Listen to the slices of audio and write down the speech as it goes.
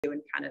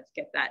and kind of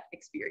get that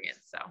experience.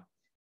 So,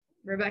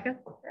 Rebecca?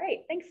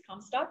 Great, thanks,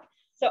 Comstock.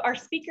 So our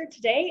speaker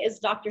today is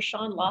Dr.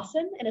 Sean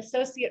Lawson, an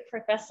associate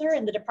professor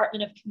in the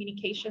Department of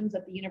Communications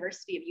at the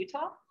University of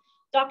Utah.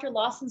 Dr.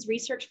 Lawson's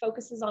research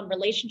focuses on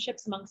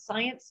relationships among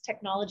science,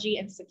 technology,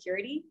 and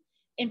security.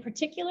 In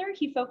particular,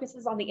 he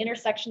focuses on the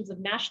intersections of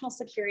national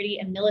security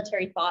and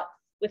military thought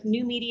with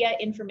new media,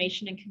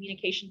 information, and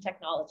communication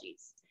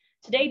technologies.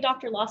 Today,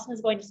 Dr. Lawson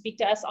is going to speak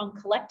to us on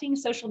collecting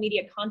social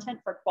media content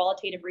for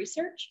qualitative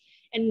research.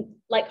 And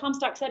like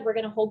Comstock said, we're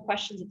going to hold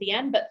questions at the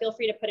end, but feel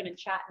free to put them in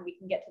chat and we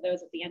can get to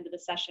those at the end of the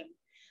session.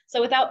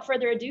 So without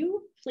further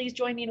ado, please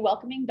join me in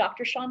welcoming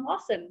Dr. Sean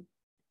Lawson.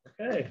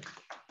 Okay.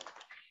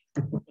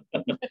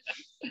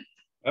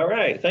 All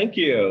right, thank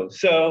you.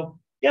 So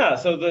yeah,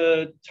 so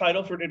the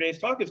title for today's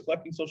talk is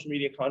Collecting Social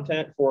Media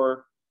Content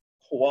for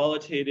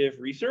Qualitative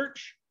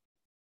Research.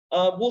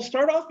 We'll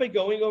start off by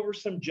going over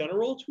some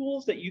general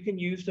tools that you can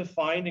use to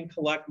find and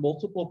collect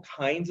multiple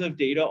kinds of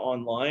data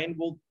online.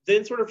 We'll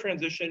then sort of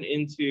transition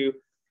into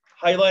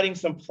highlighting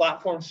some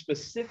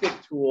platform-specific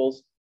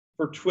tools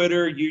for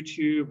Twitter,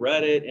 YouTube,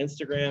 Reddit,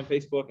 Instagram,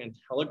 Facebook, and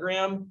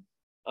Telegram.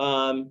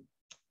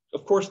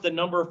 Of course, the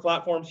number of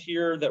platforms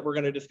here that we're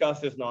going to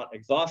discuss is not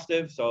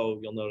exhaustive. So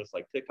you'll notice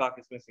like TikTok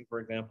is missing, for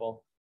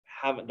example.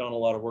 Haven't done a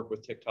lot of work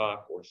with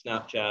TikTok or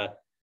Snapchat.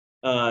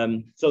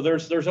 So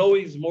there's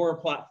always more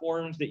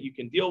platforms that you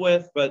can deal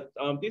with, but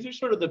these are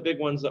sort of the big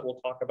ones that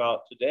we'll talk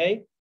about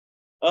today.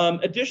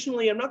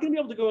 Additionally, I'm not going to be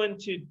able to go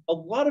into a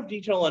lot of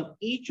detail on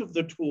each of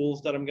the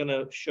tools that I'm going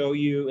to show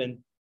you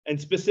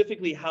and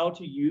specifically how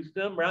to use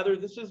them. Rather,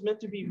 this is meant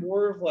to be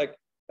more of like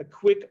a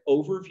quick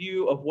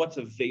overview of what's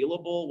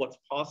available, what's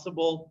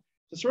possible,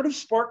 to sort of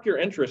spark your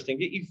interest and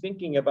get you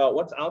thinking about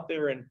what's out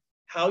there and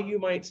how you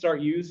might start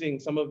using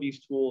some of these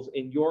tools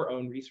in your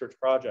own research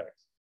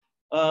projects.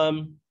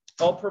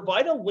 I'll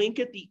provide a link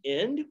at the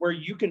end where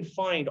you can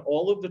find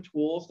all of the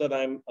tools that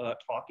I'm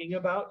talking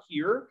about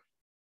here.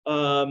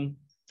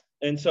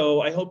 And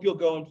so I hope you'll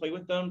go and play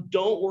with them.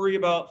 Don't worry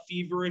about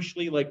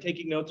feverishly like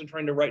taking notes and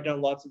trying to write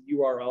down lots of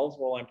URLs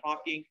while I'm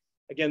talking.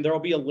 Again, there will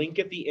be a link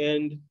at the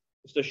end,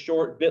 just a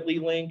short bit.ly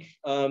link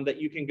that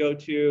you can go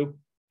to,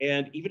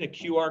 and even a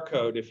QR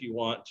code if you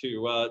want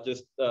to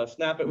just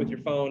snap it with your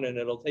phone and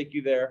it'll take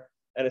you there.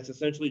 And it's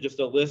essentially just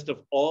a list of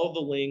all the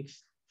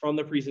links from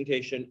the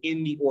presentation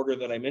in the order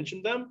that I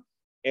mentioned them.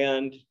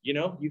 And you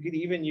know, you could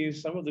even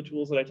use some of the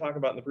tools that I talk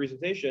about in the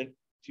presentation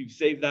to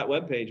save that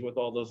web page with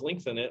all those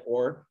links in it,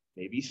 or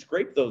maybe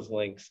scrape those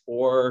links,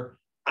 or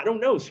I don't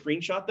know,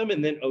 screenshot them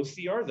and then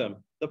OCR them.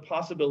 The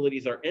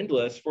possibilities are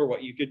endless for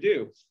what you could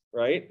do,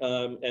 right?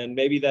 And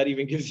maybe that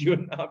even gives you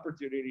an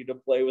opportunity to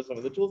play with some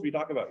of the tools we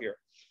talk about here.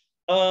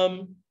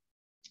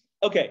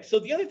 Okay, so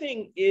the other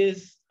thing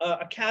is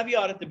a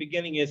caveat at the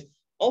beginning is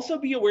also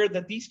be aware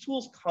that these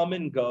tools come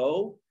and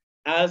go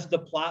as the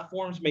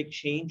platforms make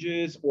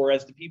changes or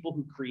as the people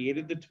who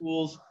created the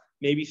tools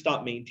maybe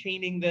stop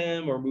maintaining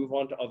them or move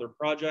on to other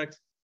projects.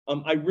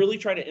 I really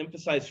try to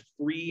emphasize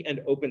free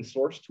and open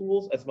source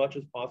tools as much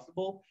as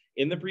possible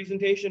in the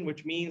presentation,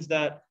 which means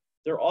that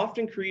they're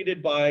often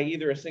created by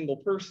either a single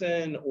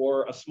person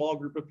or a small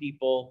group of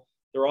people.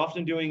 They're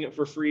often doing it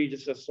for free,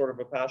 just as sort of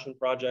a passion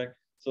project.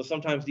 So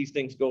sometimes these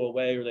things go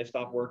away or they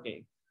stop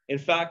working. In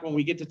fact, when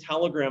we get to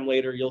Telegram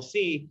later, you'll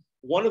see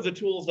one of the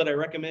tools that I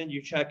recommend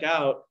you check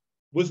out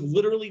was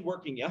literally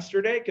working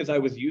yesterday because I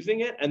was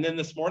using it. And then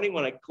this morning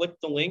when I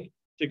clicked the link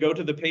to go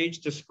to the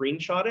page to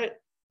screenshot it,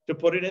 to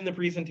put it in the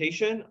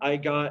presentation, I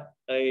got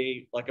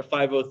like a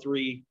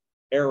 503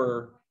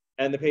 error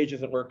and the page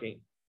isn't working.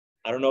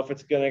 I don't know if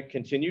it's going to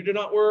continue to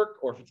not work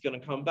or if it's going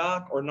to come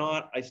back or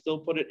not. I still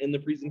put it in the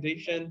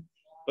presentation,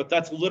 but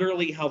that's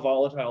literally how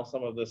volatile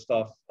some of this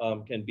stuff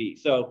can be.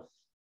 So,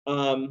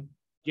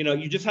 you know,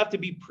 you just have to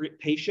be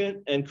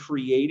patient and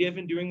creative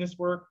in doing this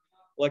work.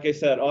 Like I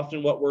said,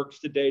 often what works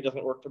today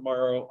doesn't work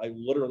tomorrow. I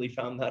literally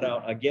found that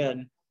out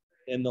again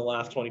in the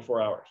last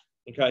 24 hours,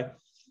 okay?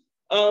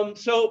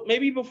 So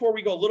maybe before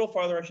we go a little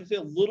farther, I should say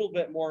a little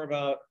bit more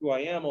about who I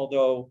am,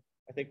 although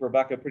I think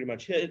Rebecca pretty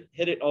much hit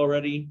it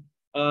already.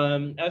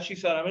 As she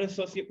said, I'm an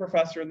associate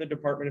professor in the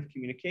Department of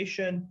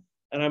Communication,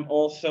 and I'm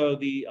also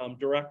the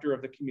director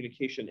of the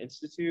Communication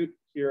Institute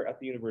here at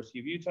the University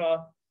of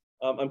Utah.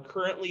 I'm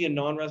currently a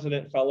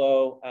non-resident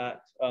fellow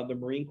at the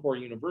Marine Corps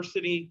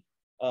University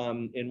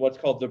in what's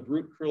called the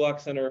Brute Krulak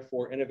Center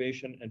for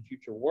Innovation and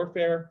Future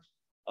Warfare.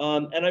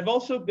 And I've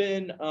also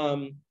been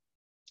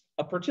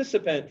a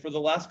participant for the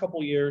last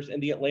couple years in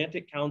the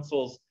Atlantic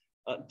Council's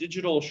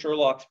Digital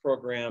Sherlock's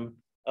program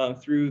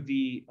through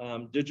the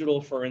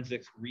Digital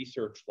Forensics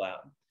Research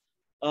Lab.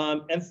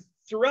 And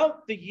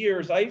throughout the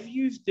years, I've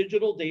used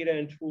digital data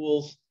and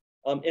tools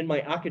in my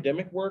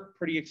academic work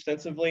pretty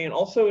extensively, and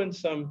also in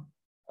some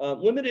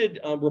limited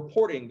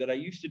reporting that I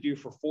used to do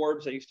for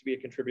Forbes. I used to be a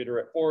contributor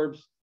at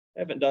Forbes. I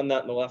haven't done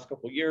that in the last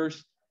couple of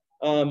years.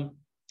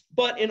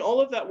 But in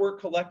all of that work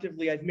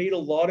collectively, I've made a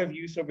lot of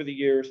use over the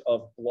years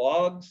of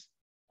blogs,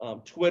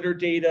 Twitter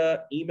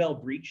data, email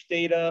breach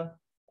data,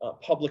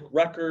 public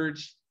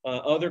records,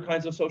 other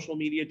kinds of social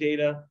media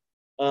data.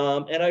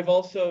 And I've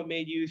also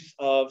made use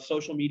of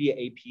social media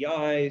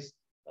APIs,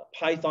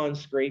 Python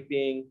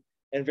scraping,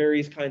 and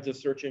various kinds of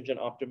search engine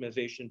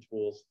optimization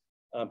tools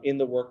in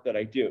the work that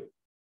I do.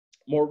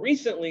 More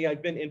recently,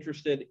 I've been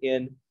interested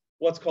in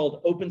what's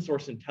called open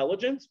source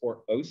intelligence,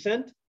 or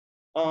OSINT.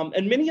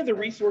 And many of the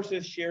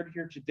resources shared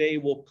here today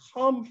will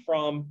come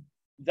from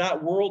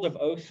that world of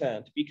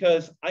OSINT,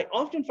 because I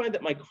often find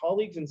that my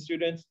colleagues and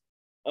students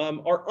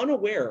are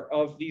unaware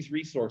of these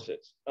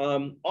resources.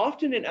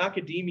 Often in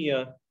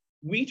academia,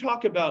 we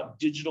talk about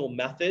digital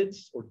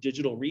methods or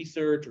digital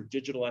research or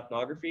digital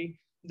ethnography.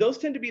 Those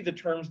tend to be the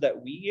terms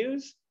that we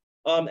use.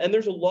 And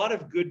there's a lot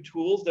of good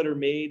tools that are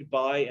made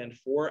by and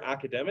for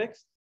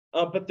academics.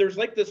 But there's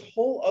like this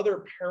whole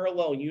other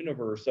parallel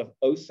universe of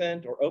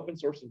OSINT, or open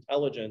source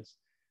intelligence,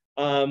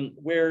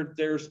 where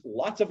there's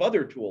lots of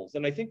other tools.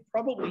 And I think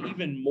probably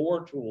even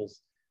more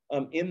tools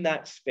in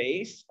that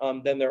space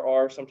than there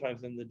are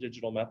sometimes in the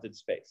digital method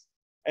space.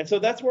 And so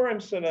that's where I'm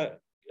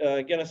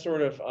gonna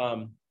sort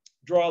of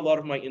draw a lot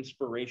of my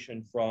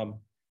inspiration from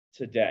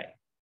today.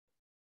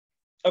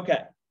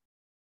 Okay,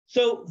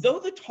 so though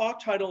the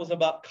talk title is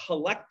about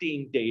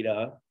collecting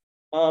data,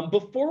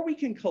 before we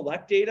can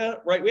collect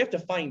data, right, we have to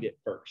find it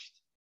first.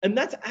 And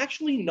that's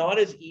actually not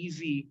as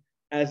easy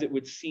as it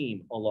would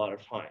seem a lot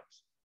of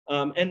times.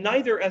 And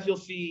neither, as you will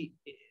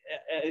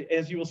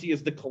see,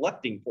 is the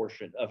collecting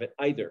portion of it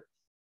either.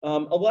 A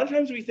lot of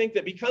times we think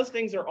that because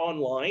things are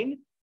online,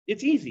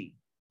 it's easy,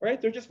 right?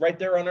 They're just right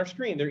there on our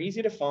screen. They're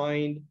easy to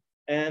find,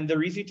 and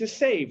they're easy to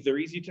save. They're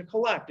easy to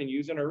collect and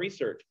use in our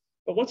research.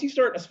 But once you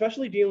start,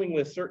 especially dealing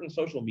with certain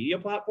social media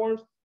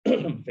platforms,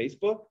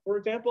 Facebook, for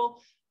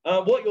example,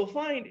 what you'll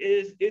find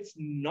is it's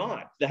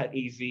not that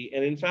easy.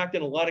 And in fact,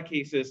 in a lot of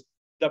cases,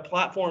 the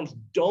platforms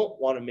don't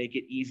want to make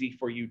it easy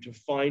for you to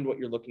find what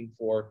you're looking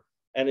for.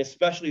 And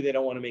especially, they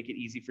don't want to make it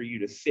easy for you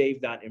to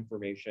save that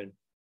information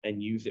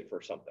and use it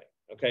for something.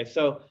 Okay,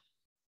 so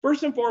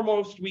first and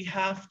foremost, we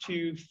have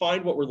to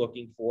find what we're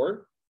looking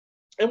for.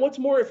 And what's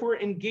more, if we're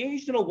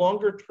engaged in a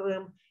longer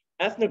term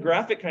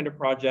ethnographic kind of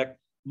project,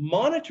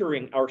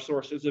 monitoring our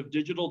sources of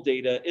digital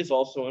data is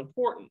also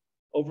important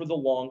over the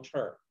long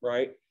term,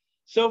 right?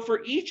 So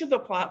for each of the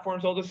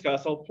platforms I'll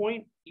discuss, I'll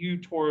point you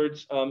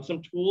towards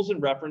some tools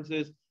and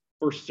references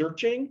for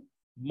searching,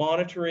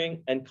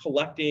 monitoring, and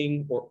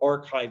collecting or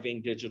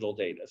archiving digital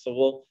data.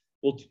 So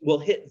we'll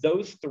hit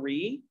those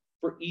three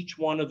for each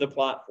one of the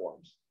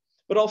platforms.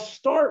 But I'll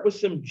start with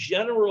some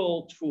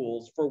general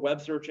tools for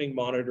web searching,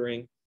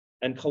 monitoring,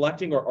 and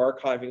collecting or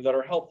archiving that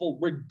are helpful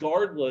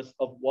regardless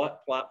of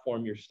what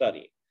platform you're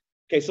studying.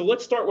 Okay, so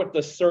let's start with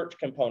the search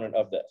component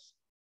of this.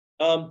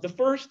 The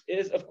first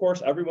is, of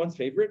course, everyone's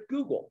favorite,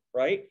 Google,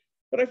 right?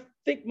 But I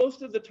think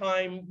most of the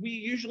time, we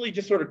usually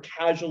just sort of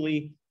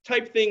casually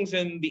type things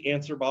in the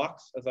answer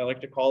box, as I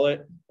like to call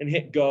it, and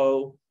hit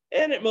go,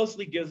 and it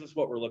mostly gives us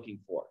what we're looking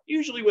for.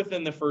 Usually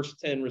within the first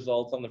 10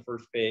 results on the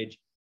first page.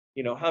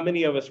 You know, how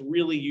many of us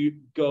really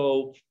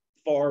go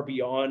far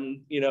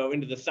beyond, you know,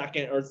 into the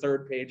second or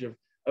third page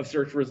of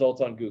search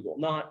results on Google?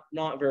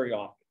 Not very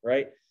often,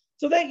 right?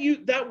 So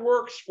that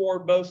works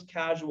for most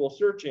casual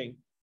searching.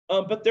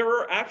 But there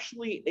are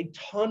actually a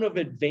ton of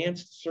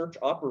advanced search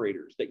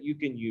operators that you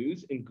can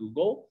use in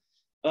Google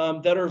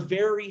that are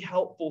very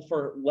helpful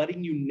for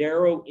letting you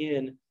narrow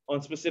in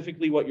on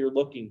specifically what you're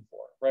looking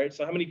for, right?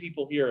 So how many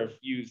people here have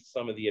used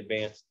some of the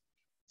advanced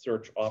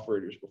search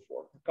operators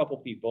before? A couple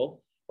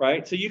people,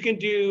 right? So you can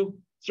do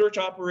search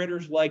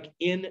operators like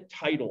in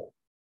title,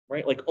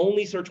 right? Like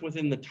only search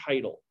within the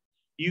title.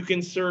 You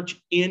can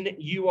search in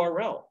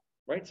URL,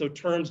 right? So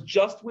terms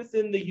just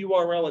within the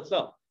URL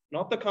itself.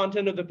 Not the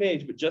content of the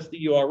page, but just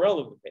the URL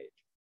of the page,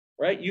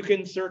 right? You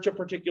can search a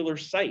particular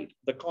site,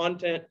 the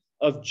content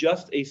of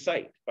just a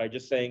site by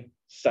just saying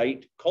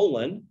site :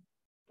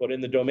 put in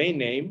the domain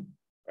name,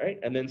 right?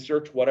 And then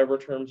search whatever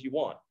terms you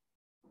want.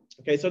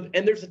 Okay, so,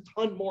 and there's a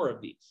ton more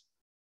of these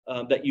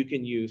that you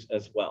can use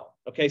as well.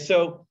 Okay,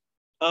 so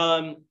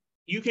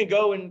you can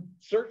go and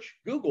search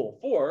Google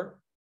for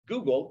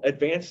Google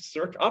Advanced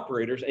Search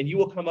Operators, and you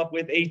will come up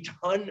with a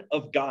ton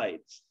of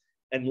guides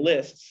and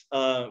lists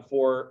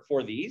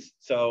for these.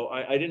 So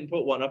I didn't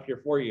put one up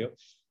here for you.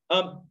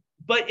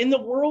 But in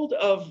the world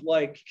of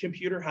like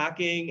computer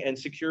hacking and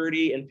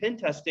security and pen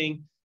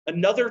testing,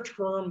 another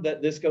term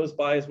that this goes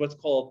by is what's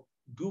called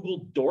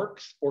Google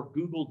Dorks or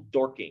Google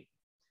Dorking.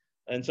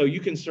 And so you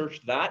can search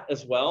that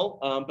as well.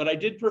 But I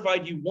did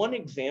provide you one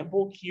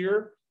example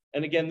here.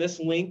 And again, this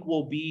link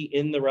will be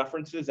in the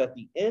references at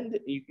the end.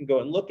 You can go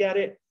and look at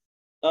it.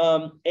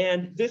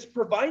 And this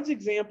provides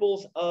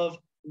examples of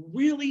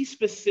really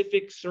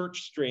specific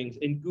search strings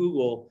in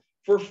Google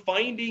for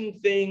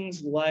finding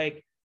things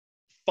like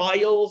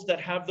files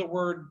that have the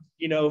word,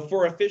 you know,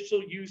 for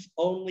official use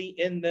only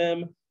in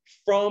them,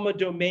 from a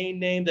domain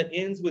name that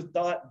ends with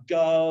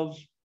 .gov,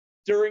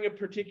 during a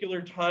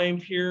particular time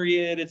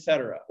period,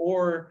 etc.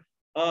 Or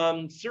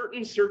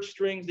certain search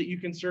strings that you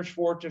can search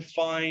for to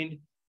find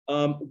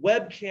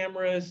web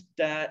cameras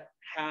that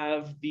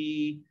have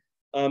the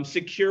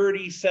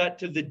security set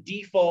to the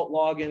default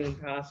login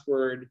and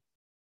password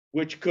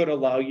which could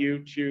allow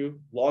you to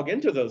log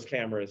into those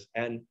cameras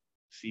and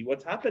see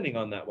what's happening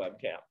on that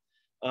webcam,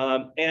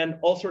 and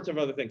all sorts of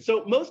other things.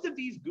 So most of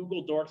these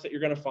Google Docs that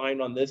you're going to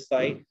find on this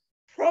site,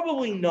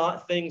 probably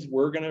not things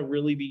we're going to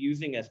really be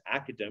using as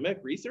academic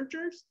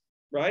researchers,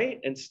 right,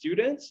 and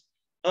students.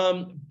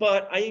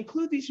 But I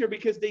include these here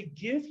because they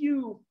give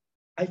you,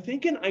 I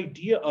think, an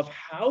idea of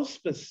how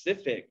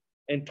specific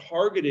and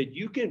targeted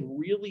you can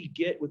really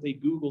get with a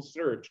Google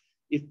search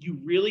if you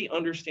really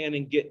understand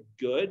and get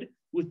good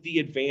with the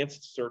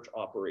advanced search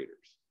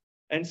operators.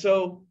 And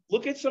so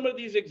look at some of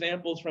these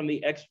examples from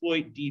the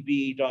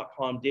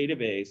exploitdb.com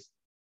database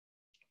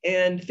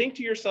and think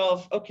to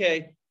yourself,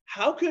 okay,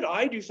 how could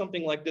I do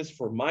something like this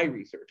for my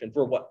research and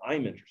for what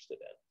I'm interested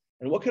in?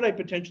 And what could I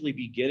potentially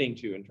be getting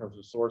to in terms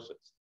of sources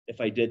if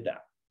I did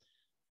that?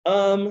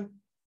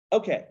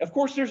 Okay, of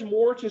course, there's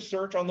more to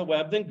search on the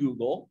web than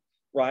Google,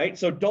 right?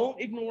 So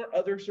don't ignore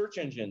other search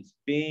engines,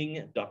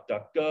 Bing,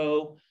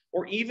 DuckDuckGo,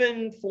 or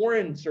even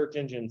foreign search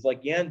engines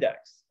like Yandex,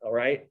 all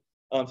right?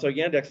 So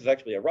Yandex is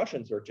actually a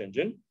Russian search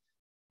engine.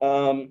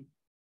 And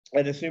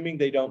assuming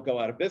they don't go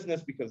out of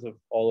business because of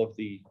all of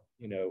the,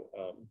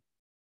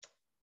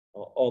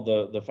 all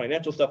the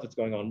financial stuff that's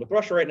going on with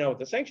Russia right now with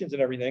the sanctions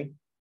and everything,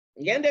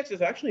 Yandex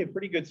is actually a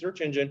pretty good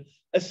search engine,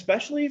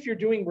 especially if you're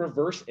doing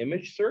reverse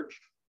image search.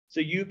 So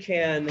you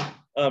can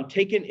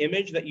take an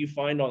image that you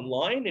find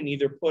online and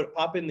either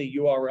pop in the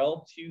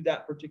URL to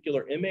that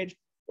particular image,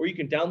 or you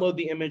can download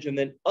the image and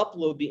then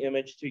upload the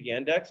image to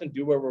Yandex and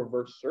do a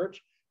reverse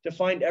search to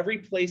find every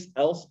place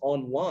else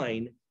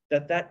online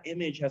that that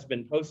image has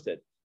been posted.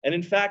 And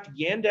in fact,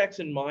 Yandex,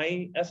 in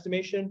my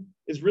estimation,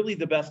 is really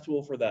the best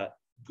tool for that.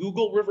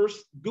 Google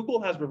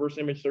has reverse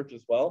image search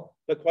as well,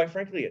 but quite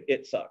frankly,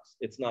 it sucks.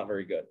 It's not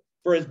very good.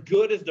 For as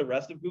good as the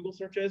rest of Google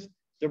search is,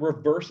 the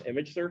reverse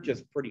image search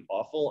is pretty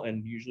awful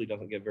and usually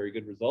doesn't get very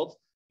good results.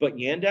 But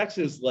Yandex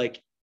is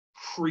like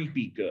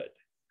creepy good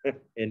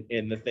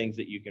in the things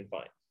that you can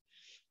find.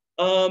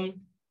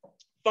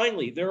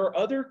 Finally, there are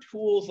other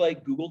tools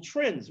like Google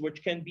Trends,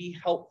 which can be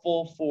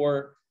helpful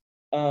for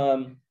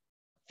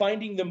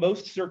finding the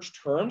most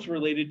search terms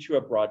related to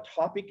a broad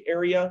topic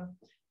area.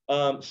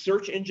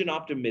 Search engine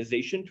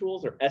optimization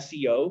tools, or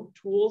SEO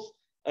tools,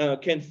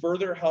 can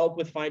further help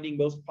with finding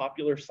most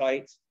popular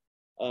sites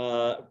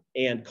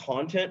and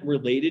content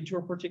related to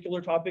a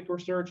particular topic or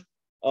search,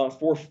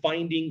 for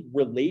finding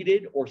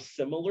related or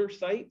similar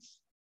sites.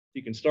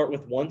 You can start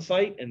with one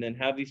site and then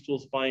have these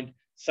tools find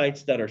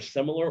sites that are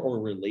similar or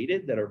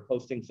related, that are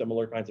posting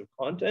similar kinds of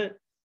content.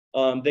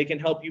 They can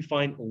help you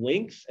find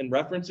links and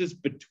references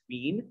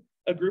between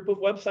a group of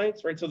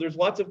websites, right? So there's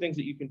lots of things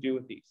that you can do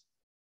with these.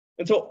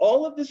 And so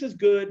all of this is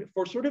good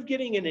for sort of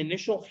getting an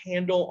initial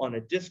handle on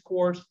a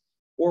discourse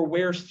or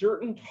where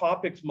certain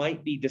topics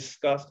might be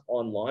discussed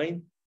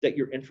online that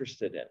you're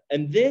interested in.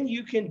 And then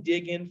you can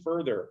dig in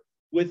further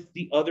with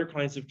the other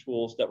kinds of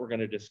tools that we're going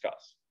to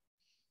discuss.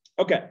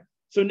 Okay,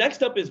 so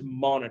next up is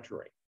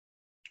monitoring,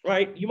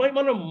 right? You might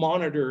want to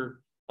monitor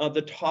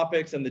the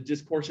topics and the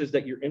discourses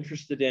that you're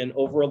interested in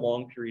over a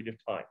long period of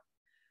time.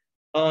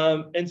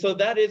 And so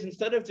that is,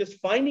 instead of just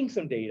finding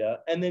some data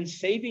and then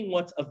saving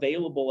what's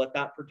available at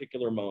that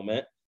particular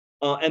moment,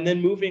 and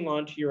then moving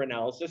on to your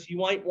analysis, you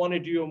might want to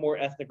do a more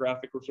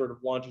ethnographic or sort of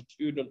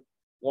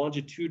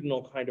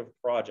longitudinal kind of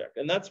project.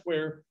 And that's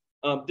where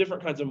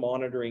different kinds of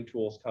monitoring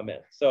tools come in.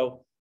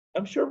 So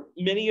I'm sure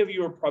many of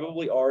you are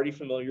probably already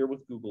familiar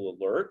with Google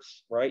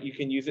Alerts, right? You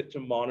can use it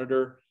to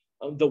monitor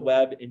the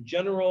web in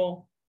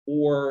general,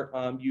 or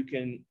you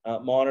can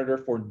monitor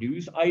for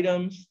news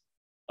items,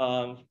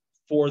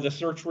 for the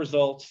search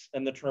results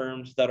and the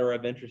terms that are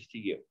of interest to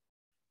you.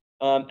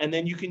 And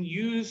then you can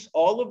use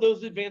all of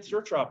those advanced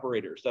search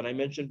operators that I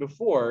mentioned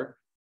before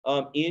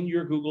in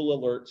your Google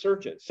Alert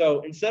searches.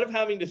 So instead of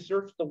having to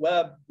search the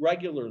web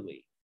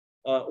regularly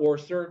or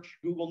search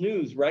Google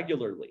News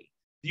regularly,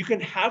 you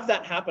can have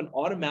that happen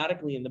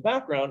automatically in the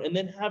background and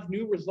then have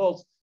new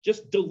results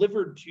just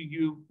delivered to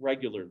you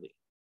regularly.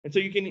 And so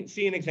you can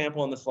see an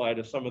example on the slide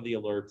of some of the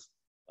alerts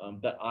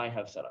that I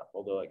have set up,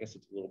 although I guess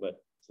it's a little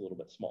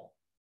bit small.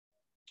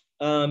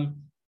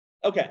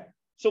 Okay,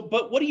 so,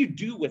 but what do you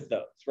do with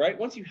those, right?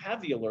 Once you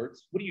have the alerts,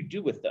 what do you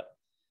do with them?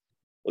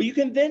 Well, you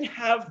can then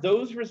have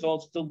those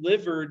results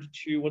delivered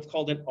to what's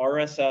called an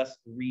RSS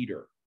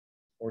reader,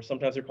 or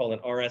sometimes they're called an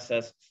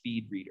RSS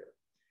feed reader.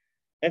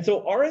 And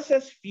so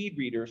RSS feed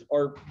readers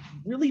are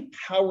really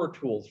power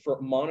tools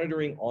for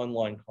monitoring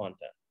online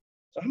content.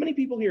 So how many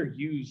people here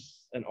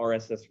use an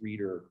RSS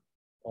reader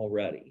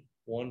already?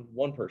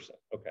 One person,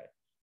 okay.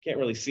 Can't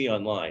really see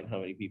online how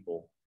many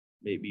people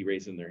may be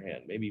raising their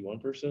hand. Maybe one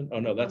person? Oh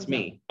no, that's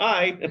me.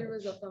 Hi. There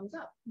was a thumbs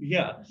up.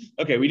 Yeah,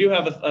 okay, we do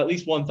have at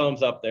least one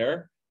thumbs up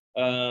there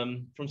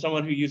from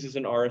someone who uses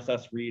an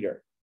RSS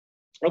reader.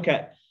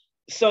 Okay,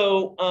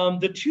 so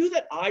the two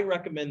that I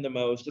recommend the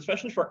most,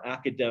 especially for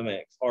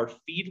academics, are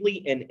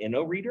Feedly and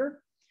InnoReader.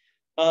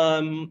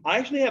 I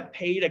actually have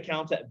paid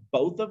accounts at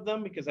both of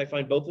them because I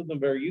find both of them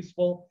very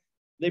useful.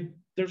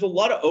 There's a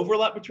lot of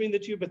overlap between the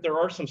two, but there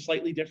are some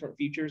slightly different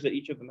features that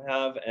each of them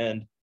have.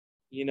 And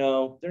you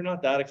know, they're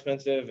not that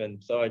expensive.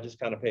 And so I just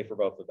kind of pay for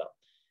both of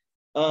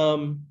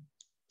them.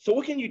 So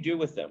what can you do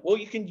with them? Well,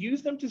 you can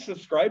use them to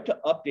subscribe to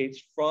updates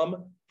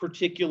from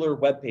particular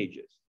web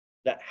pages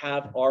that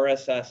have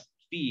RSS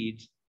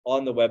feeds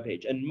on the web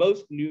page. And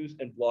most news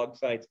and blog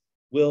sites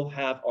will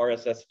have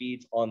RSS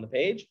feeds on the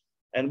page.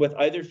 And with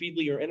either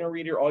Feedly or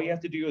InnoReader, all you have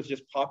to do is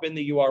just pop in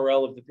the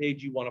URL of the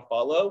page you want to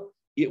follow.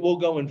 It will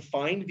go and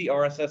find the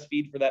RSS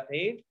feed for that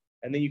page,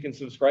 and then you can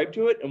subscribe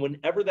to it. And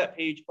whenever that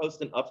page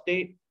posts an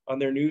update on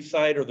their news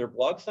site or their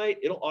blog site,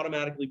 it'll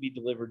automatically be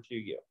delivered to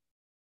you.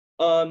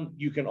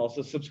 You can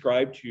also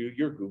subscribe to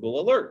your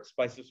Google Alerts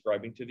by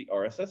subscribing to the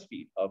RSS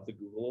feed of the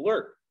Google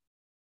Alert.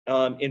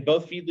 In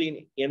both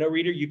Feedly and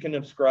InnoReader, you can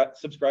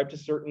subscribe to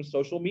certain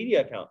social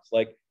media accounts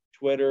like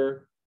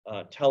Twitter,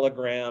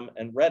 Telegram,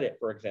 and Reddit,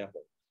 for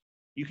example.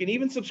 You can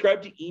even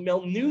subscribe to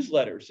email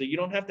newsletters, so you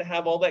don't have to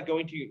have all that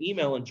going to your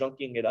email and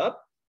junking it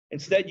up.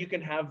 Instead, you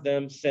can have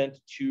them sent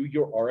to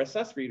your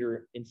RSS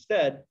reader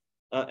instead,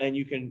 and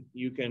you can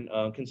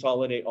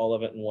consolidate all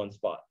of it in one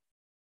spot.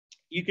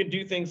 You can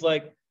do things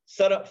like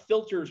set up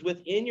filters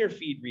within your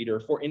feed reader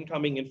for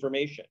incoming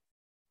information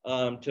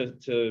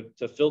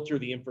to filter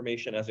the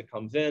information as it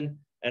comes in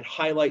and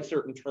highlight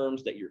certain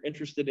terms that you're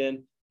interested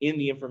in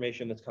the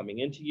information that's coming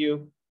into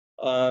you.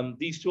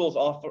 These tools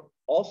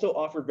also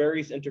offer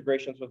various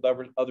integrations with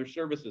other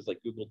services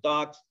like Google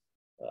Docs,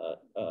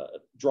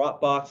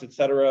 Dropbox,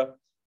 etc.,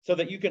 so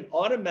that you can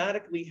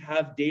automatically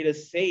have data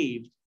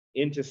saved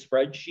into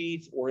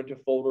spreadsheets or into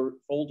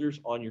folders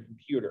on your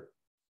computer.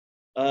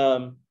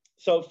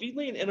 So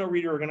Feedly and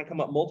InnoReader are going to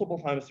come up multiple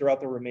times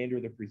throughout the remainder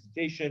of the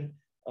presentation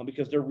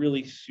because they're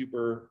really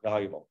super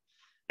valuable.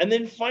 And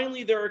then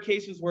finally, there are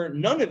cases where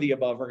none of the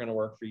above are going to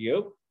work for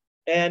you.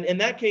 And in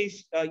that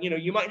case,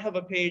 you might have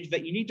a page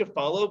that you need to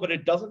follow, but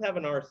it doesn't have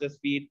an RSS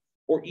feed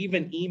or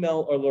even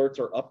email alerts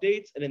or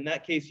updates. And in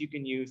that case, you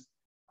can use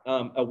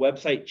a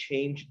website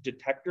change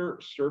detector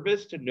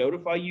service to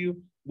notify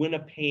you when a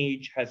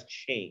page has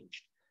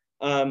changed.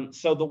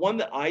 So the one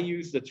that I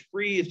use that's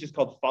free is just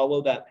called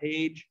Follow That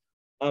Page.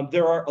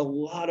 There are a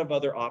lot of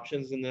other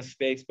options in this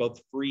space,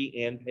 both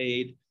free and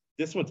paid.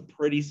 This one's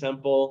pretty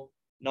simple,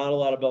 not a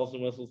lot of bells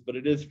and whistles, but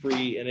it is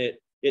free and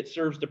it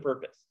serves the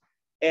purpose.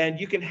 And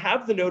you can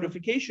have the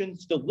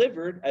notifications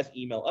delivered as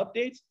email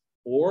updates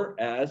or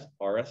as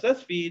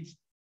RSS feeds,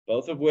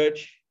 both of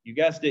which, you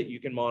guessed it, you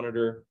can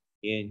monitor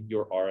in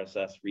your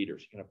RSS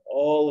readers. You can have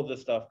all of the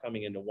stuff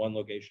coming into one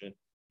location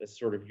that's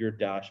sort of your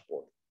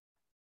dashboard.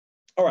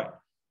 All right,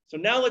 so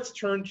now let's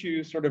turn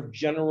to sort of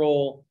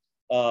general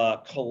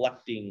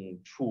collecting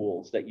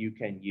tools that you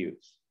can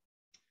use.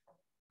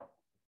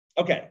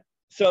 Okay,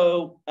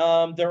 so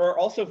there are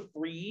also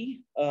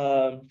free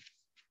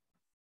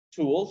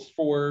tools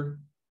for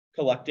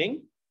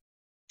collecting.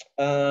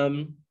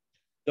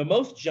 The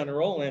most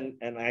general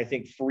and I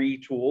think free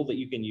tool that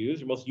you can use,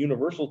 the most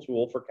universal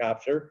tool for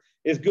capture,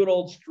 is good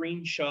old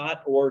screenshot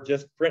or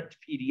just print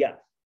PDF,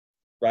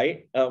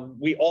 right?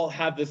 We all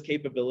have this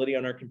capability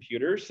on our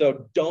computers,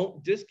 so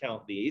don't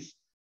discount these.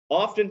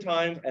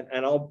 Oftentimes,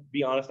 and I'll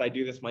be honest, I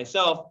do this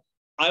myself,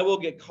 I will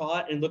get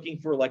caught in looking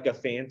for like a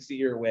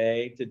fancier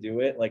way to do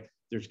it. Like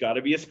there's got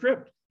to be a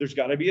script, there's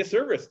got to be a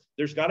service,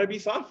 there's got to be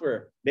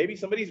software. Maybe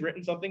somebody's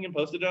written something and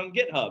posted it on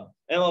GitHub,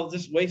 and I'll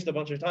just waste a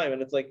bunch of time.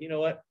 And it's like, you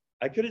know what?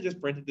 I could have just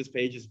printed this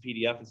page as a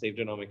PDF and saved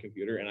it on my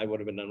computer, and I would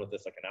have been done with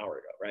this like an hour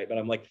ago, right? But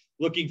I'm like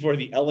looking for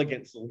the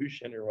elegant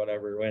solution or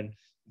whatever when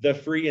the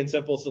free and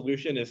simple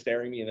solution is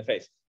staring me in the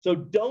face. So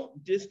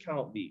don't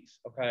discount these,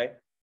 okay?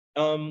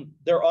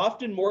 They're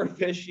often more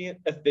efficient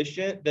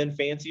than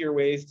fancier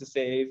ways to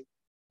save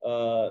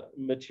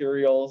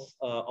materials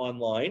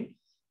online.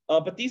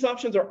 But these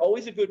options are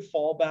always a good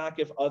fallback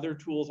if other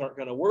tools aren't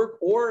going to work,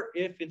 or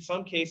if in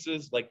some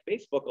cases, like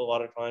Facebook, a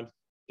lot of times,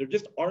 there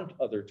just aren't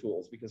other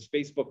tools because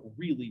Facebook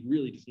really,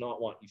 really does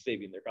not want you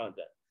saving their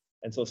content.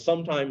 And so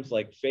sometimes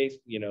like save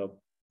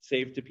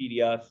to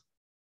PDF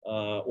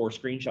or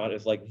screenshot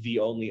is like the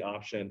only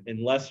option,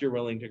 unless you're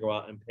willing to go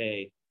out and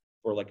pay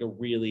for like a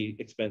really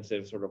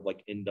expensive sort of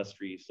like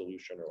industry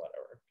solution or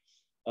whatever,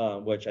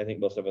 which I think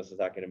most of us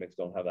as academics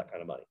don't have that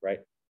kind of money,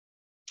 right?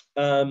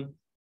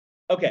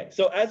 Okay,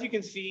 so as you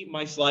can see,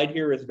 my slide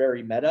here is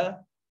very meta,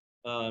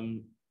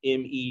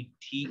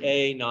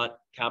 M-E-T-A, not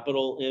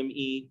capital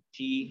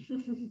M-E-T-T-A.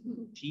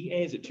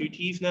 Is it two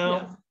T's now?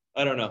 Yeah.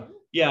 I don't know.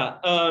 Yeah,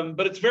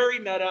 but it's very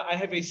meta. I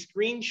have a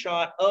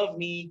screenshot of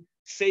me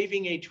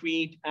saving a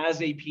tweet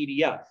as a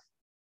PDF.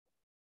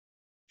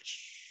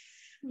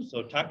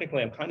 So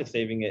technically, I'm kind of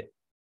saving it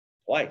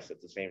twice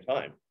at the same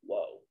time.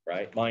 Whoa,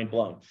 right? Mind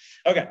blown.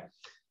 Okay.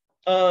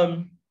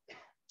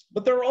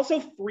 But there are also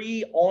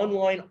free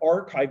online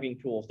archiving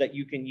tools that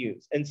you can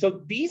use. And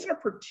so these are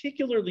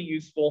particularly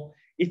useful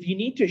if you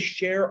need to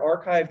share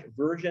archived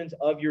versions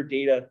of your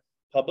data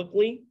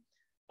publicly.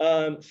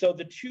 So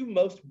the two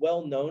most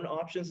well-known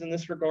options in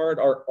this regard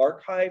are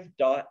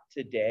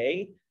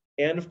archive.today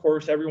and, of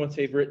course, everyone's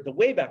favorite, the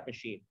Wayback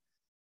Machine.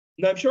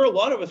 Now, I'm sure a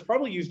lot of us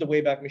probably use the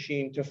Wayback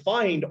Machine to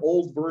find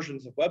old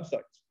versions of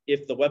websites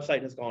if the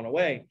website has gone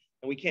away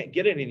and we can't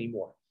get it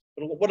anymore.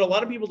 But what a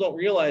lot of people don't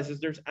realize is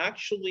there's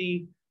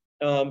actually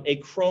a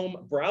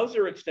Chrome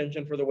browser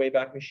extension for the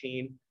Wayback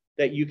Machine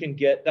that you can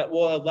get that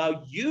will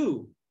allow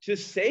you to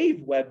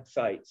save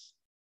websites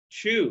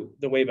to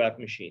the Wayback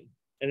Machine.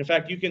 And in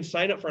fact, you can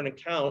sign up for an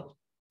account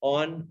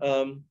on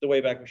the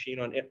Wayback Machine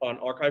on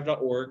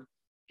archive.org,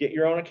 get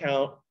your own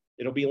account.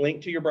 It'll be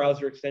linked to your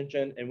browser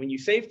extension. And when you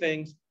save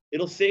things,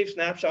 it'll save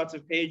snapshots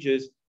of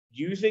pages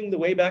using the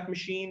Wayback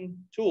Machine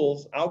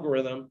tools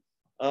algorithm.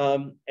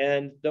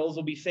 And those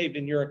will be saved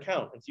in your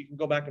account. And so you can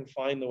go back and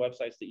find the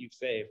websites that you've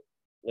saved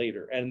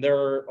later. And there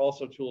are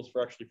also tools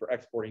for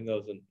exporting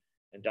those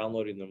and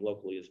downloading them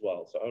locally as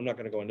well. So I'm not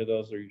going to go into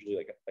those. They're usually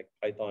like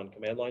Python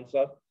command line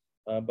stuff,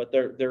 but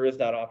there is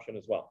that option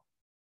as well.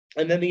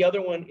 And then the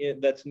other one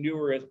that's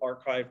newer is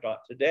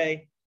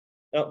archive.today.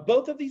 Now,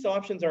 both of these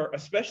options are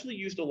especially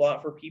used a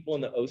lot for people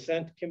in the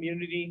OSINT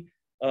community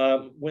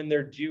when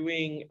they're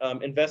doing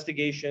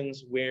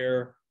investigations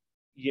where,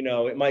 you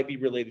know, it might be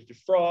related to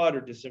fraud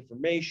or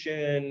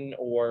disinformation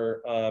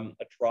or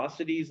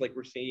atrocities like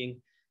we're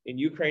seeing in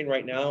Ukraine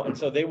right now. And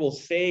so they will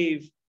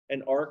save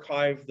and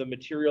archive the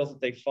materials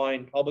that they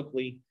find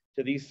publicly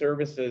to these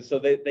services so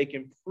that they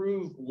can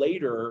prove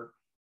later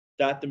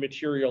that the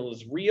material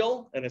is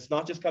real and it's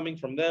not just coming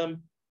from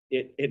them.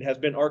 It has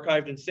been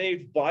archived and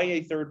saved by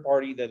a third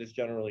party that is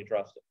generally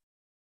trusted.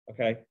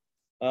 Okay,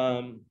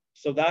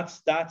 so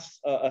that's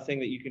a thing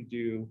that you can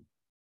do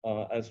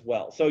as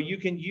well. So you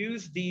can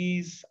use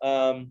these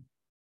to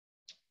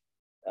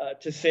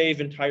save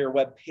entire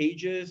web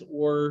pages,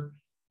 or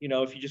you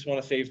know, if you just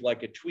want to save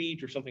like a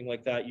tweet or something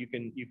like that, you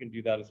can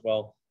do that as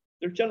well.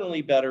 They're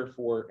generally better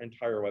for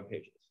entire web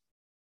pages.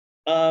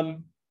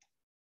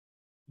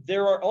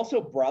 There are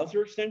also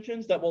browser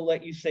extensions that will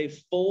let you save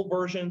full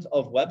versions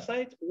of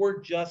websites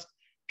or just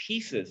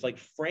pieces, like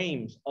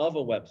frames of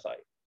a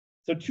website.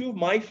 So two of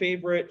my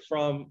favorite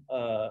from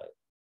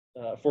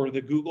for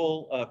the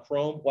Google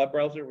Chrome web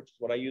browser, which is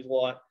what I use a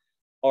lot,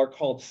 are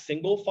called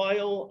Single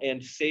File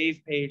and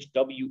Save Page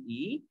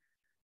WE.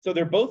 So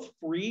they're both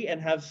free and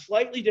have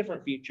slightly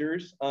different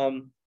features.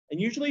 And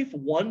usually if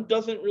one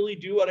doesn't really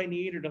do what I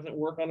need or doesn't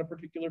work on a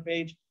particular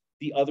page,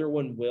 the other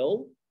one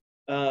will.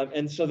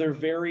 And so they're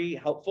very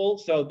helpful.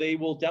 So they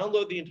will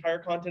download the entire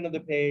content of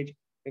the page,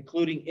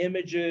 including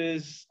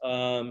images,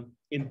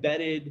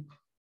 embedded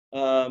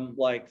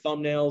like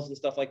thumbnails and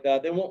stuff like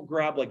that. They won't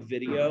grab like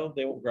video.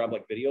 They won't grab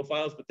like video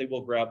files, but they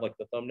will grab like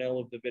the thumbnail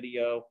of the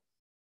video.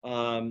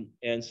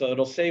 And so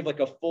it'll save like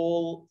a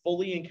fully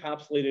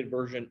encapsulated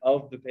version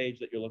of the page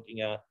that you're looking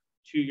at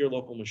to your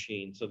local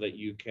machine so that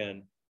you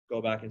can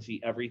go back and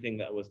see everything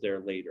that was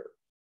there later.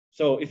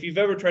 So if you've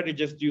ever tried to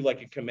just do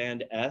like a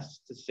Command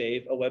S to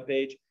save a web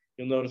page,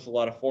 you'll notice a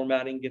lot of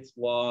formatting gets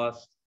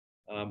lost.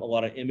 A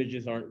lot of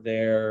images aren't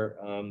there.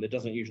 It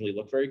doesn't usually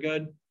look very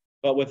good.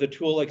 But with a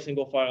tool like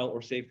Single File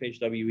or Save Page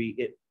WE,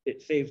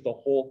 it saves the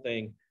whole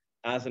thing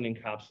as an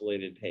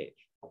encapsulated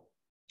page.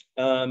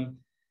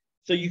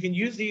 So you can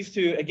use these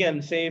to,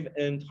 again, save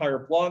an entire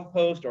blog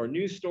post or a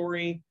news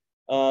story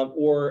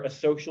or a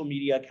social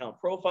media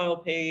account profile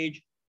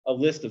page, a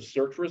list of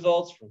search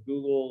results from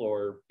Google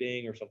or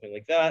Bing or something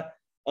like that,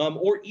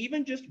 or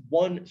even just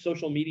one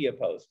social media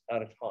post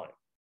at a time.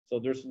 So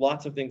there's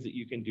lots of things that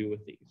you can do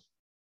with these.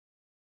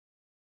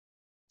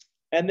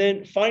 And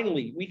then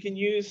finally, we can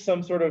use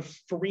some sort of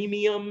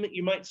freemium,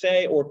 you might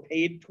say, or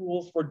paid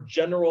tools for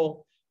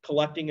general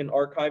collecting and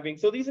archiving.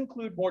 So these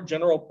include more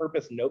general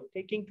purpose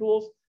note-taking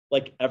tools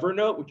like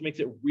Evernote, which makes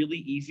it really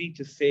easy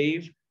to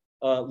save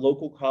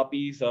local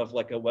copies of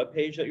like a web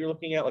page that you're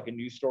looking at, like a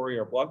news story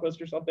or blog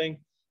post or something.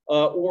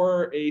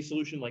 Or a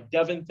solution like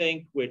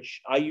DevonThink, which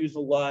I use a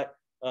lot.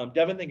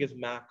 DevonThink is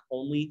Mac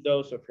only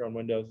though, so if you're on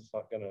Windows, it's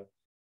not gonna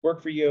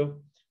work for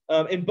you.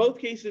 In both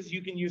cases,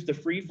 you can use the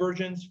free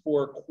versions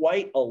for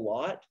quite a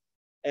lot,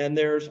 and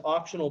there's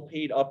optional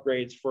paid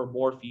upgrades for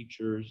more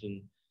features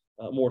and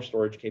more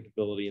storage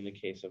capability in the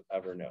case of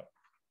Evernote.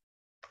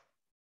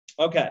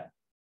 Okay,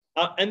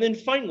 and then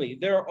finally,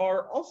 there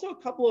are also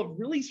a couple of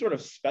really sort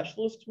of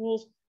specialist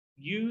tools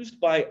used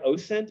by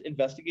OSINT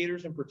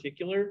investigators in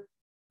particular,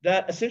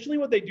 that essentially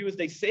what they do is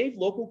they save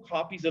local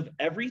copies of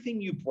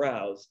everything you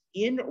browse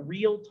in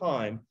real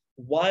time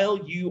while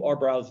you are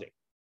browsing.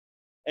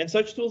 And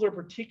such tools are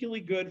particularly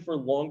good for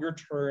longer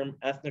term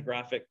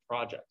ethnographic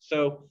projects.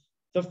 So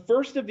the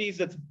first of these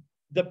that's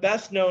the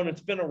best known,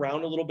 it's been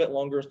around a little bit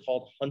longer, is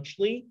called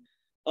Hunchly.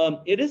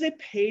 It is a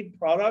paid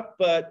product,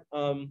 but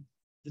the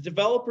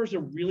developer's a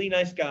really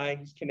nice guy.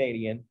 He's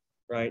Canadian,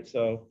 right?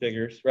 So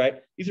figures,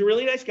 right? He's a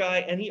really nice guy,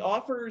 and he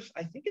offers,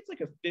 I think it's like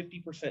a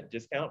 50%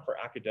 discount for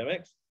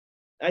academics.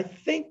 I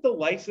think the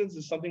license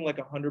is something like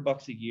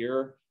 $100 a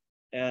year,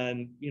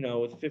 and you know,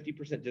 with a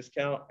 50%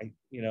 discount,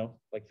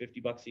 like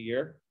 $50 a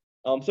year.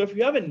 So if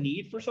you have a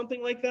need for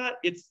something like that,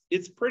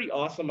 it's pretty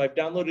awesome. I've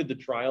downloaded the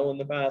trial in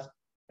the past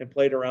and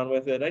played around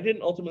with it. I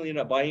didn't ultimately end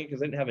up buying it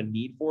because I didn't have a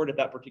need for it at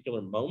that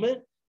particular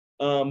moment,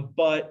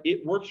 but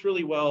it works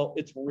really well.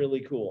 It's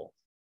really cool.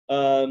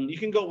 You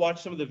can go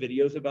watch some of the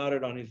videos about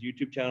it on his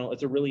YouTube channel.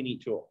 It's a really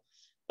neat tool.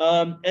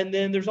 And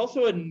then there's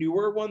also a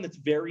newer one that's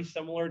very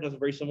similar, does a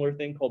very similar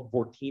thing called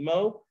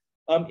Vortimo.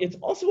 It's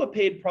also a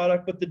paid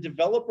product, but the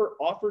developer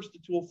offers the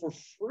tool for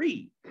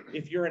free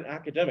if you're an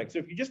academic. So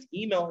if you just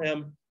email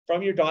him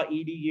from your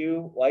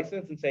 .edu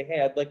license and say,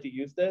 hey, I'd like to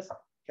use this,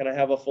 can I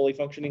have a fully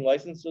functioning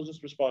license? He'll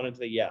just respond and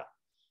say, yeah.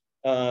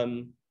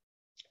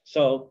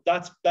 So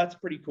that's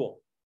pretty cool.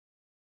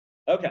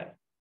 Okay,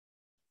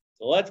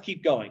 so let's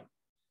keep going.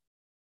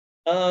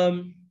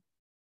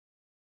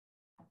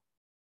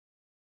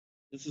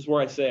 This is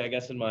where I say, I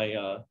guess, in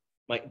my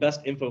my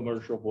best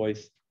infomercial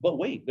voice, but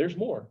wait, there's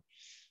more.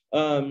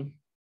 So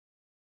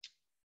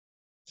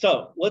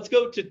let's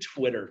go to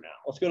Twitter now.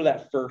 Let's go to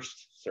that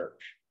first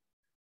search,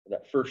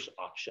 that first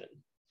option.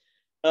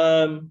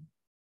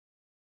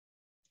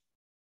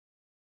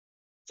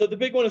 So the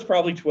big one is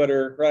probably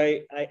Twitter,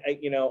 right?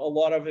 You know, a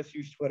lot of us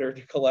use Twitter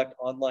to collect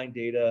online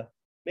data.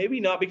 Maybe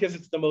not because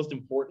it's the most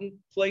important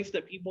place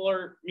that people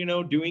are, you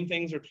know, doing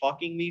things or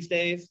talking these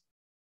days.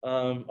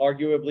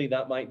 Arguably,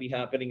 that might be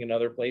happening in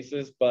other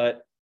places,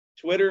 but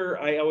Twitter,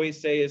 I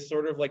always say, is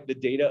sort of like the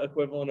data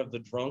equivalent of the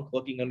drunk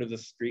looking under the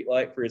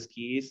streetlight for his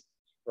keys,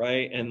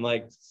 right? And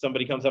like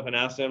somebody comes up and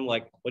asks him,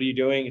 like, what are you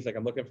doing? He's like,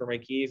 I'm looking for my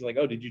keys. Like,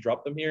 oh, did you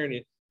drop them here?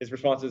 And his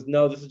response is,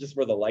 no, this is just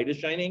where the light is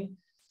shining.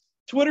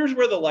 Twitter's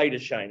where the light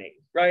is shining,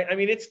 right? I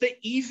mean, it's the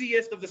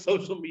easiest of the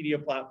social media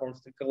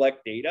platforms to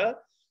collect data.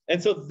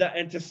 And so that,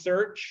 and to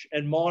search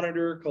and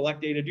monitor,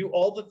 collect data, do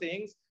all the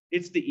things,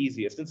 it's the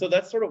easiest. And so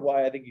that's sort of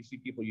why I think you see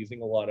people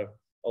using a lot of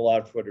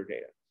Twitter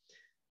data.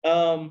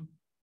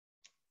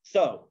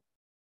 So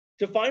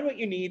to find what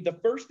you need, the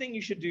first thing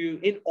you should do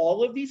in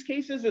all of these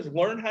cases is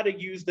learn how to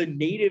use the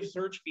native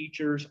search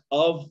features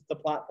of the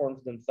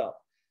platforms themselves.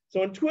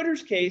 So in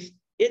Twitter's case,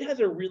 it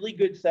has a really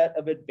good set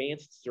of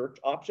advanced search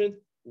options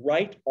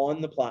right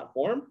on the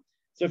platform.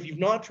 So if you've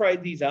not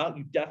tried these out,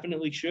 you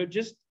definitely should.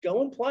 Just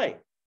go and play.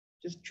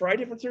 Just try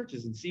different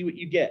searches and see what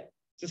you get.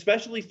 It's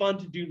especially fun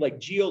to do like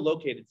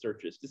geolocated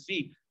searches to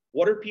see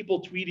what are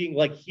people tweeting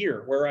like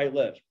here where I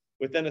live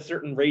within a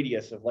certain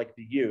radius of like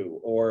the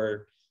U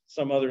or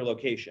some other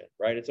location,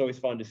 right? It's always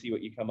fun to see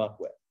what you come up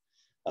with.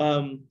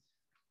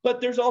 But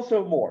there's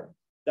also more.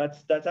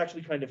 That's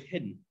actually kind of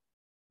hidden.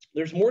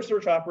 There's more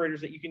search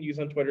operators that you can use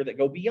on Twitter that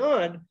go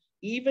beyond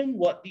even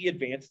what the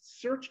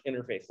advanced search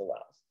interface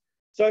allows.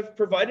 So I've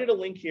provided a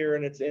link here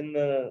and it's in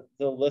the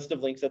list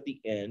of links at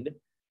the end.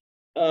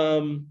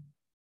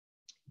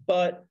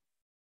 But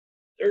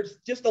there's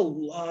just a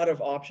lot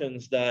of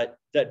options that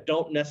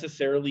don't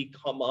necessarily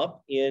come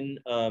up in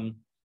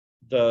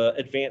the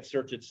advanced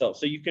search itself.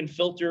 So you can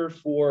filter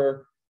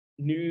for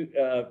new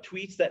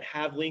tweets that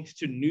have links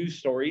to news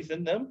stories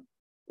in them,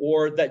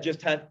 or that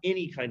just have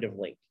any kind of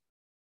link.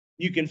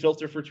 You can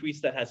filter for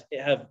tweets that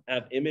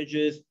have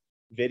images,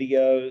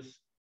 videos.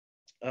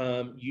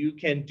 You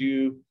can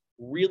do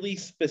really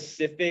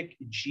specific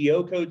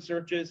geocode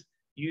searches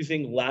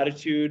using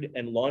latitude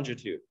and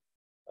longitude.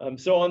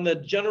 So on the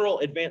general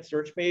advanced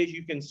search page,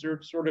 you can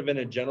search sort of in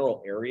a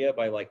general area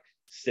by like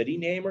city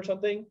name or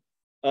something.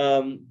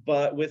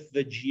 But with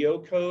the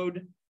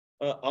geocode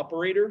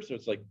operator, so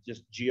it's like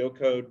just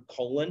geocode :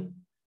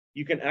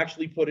 you can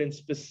actually put in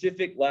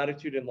specific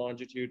latitude and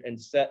longitude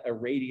and set a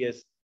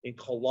radius in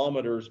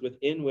kilometers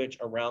within which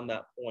around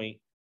that point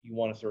you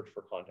want to search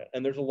for content.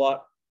 And there's a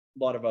lot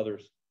of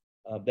others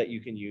that you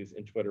can use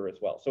in Twitter as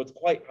well. So it's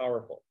quite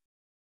powerful.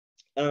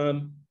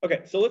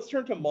 Okay, so let's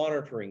turn to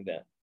monitoring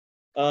then.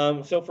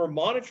 So for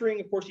monitoring,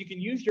 of course, you can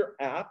use your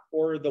app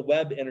or the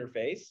web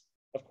interface.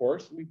 Of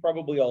course, we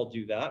probably all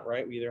do that,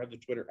 right? We either have the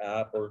Twitter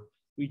app or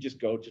we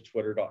just go to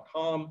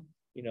twitter.com,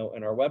 you know,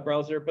 in our web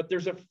browser. But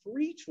there's a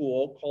free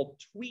tool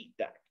called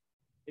TweetDeck.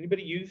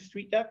 Anybody use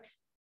TweetDeck?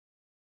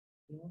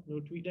 No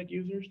TweetDeck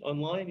users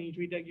online? Any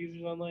TweetDeck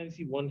users online? I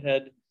see one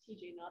head.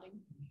 TJ nodding.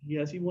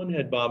 Yeah, I see one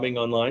head bobbing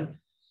online.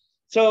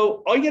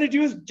 So all you got to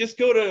do is just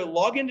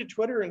log into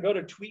Twitter and go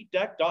to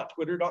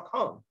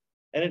tweetdeck.twitter.com.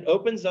 And it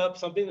opens up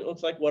something that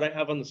looks like what I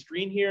have on the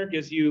screen here. It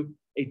gives you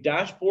a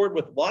dashboard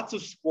with lots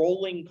of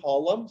scrolling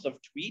columns of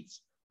tweets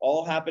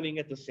all happening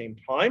at the same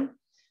time.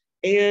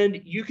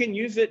 And you can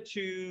use it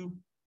to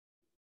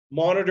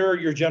monitor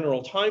your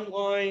general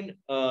timeline,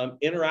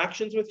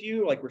 interactions with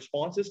you, like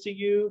responses to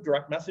you,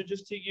 direct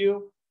messages to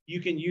you. You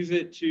can use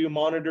it to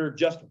monitor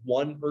just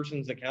one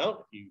person's account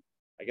if you,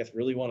 I guess,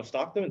 really want to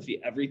stalk them and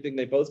see everything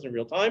they post in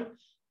real time.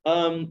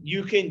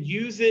 You can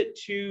use it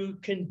to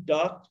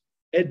conduct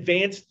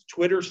advanced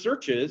Twitter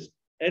searches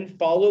and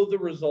follow the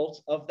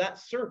results of that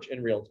search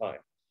in real time.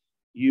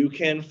 You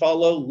can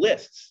follow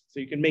lists. So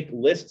you can make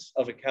lists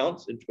of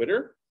accounts in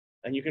Twitter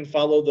and you can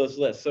follow those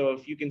lists. So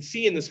if you can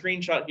see in the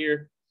screenshot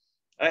here,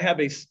 I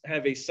have a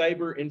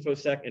cyber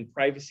infosec and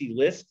privacy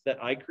list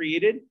that I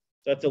created.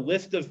 So that's a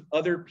list of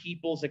other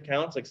people's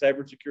accounts like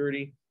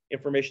cybersecurity,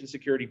 information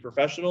security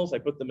professionals. I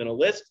put them in a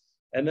list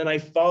and then I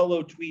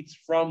follow tweets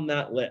from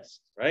that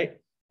list, right?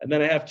 And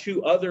then I have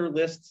two other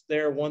lists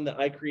there, one that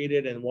I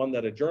created and one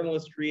that a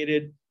journalist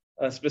created,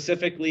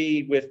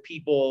 specifically with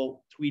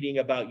people tweeting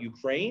about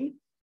Ukraine.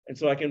 And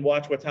so I can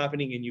watch what's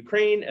happening in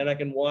Ukraine, and I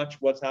can watch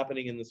what's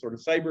happening in the sort of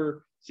cyber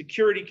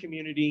security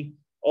community,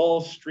 all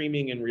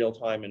streaming in real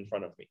time in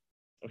front of me.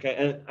 Okay,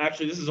 and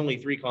actually this is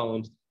only 3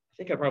 columns. I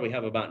think I probably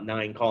have about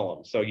 9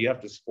 columns. So you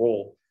have to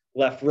scroll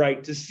left,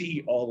 right to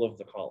see all of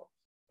the columns.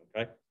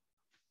 Okay,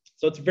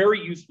 so it's a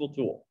very useful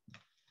tool.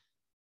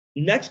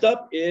 Next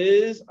up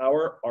is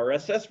our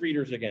RSS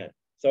readers again.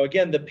 So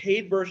again, the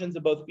paid versions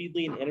of both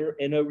Feedly and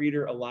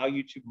InnoReader allow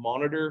you to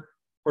monitor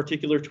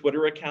particular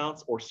Twitter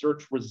accounts or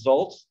search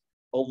results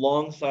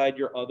alongside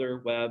your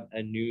other web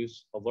and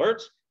news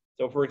alerts.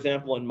 So for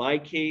example, in my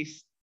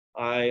case,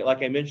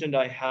 like I mentioned,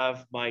 I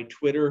have my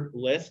Twitter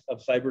list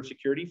of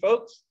cybersecurity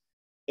folks.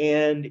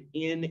 And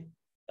in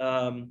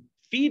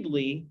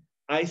Feedly,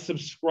 I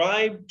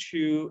subscribe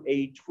to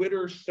a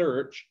Twitter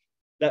search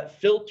that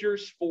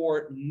filters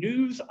for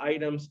news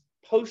items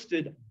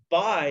posted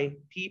by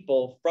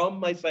people from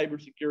my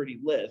cybersecurity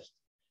list.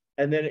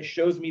 And then it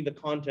shows me the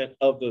content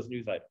of those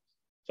news items.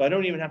 So I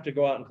don't even have to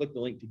go out and click the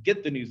link to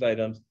get the news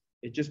items.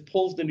 It just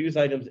pulls the news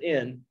items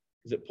in,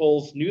 because it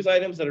pulls news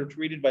items that are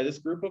tweeted by this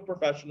group of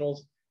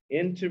professionals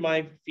into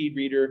my feed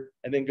reader,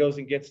 and then goes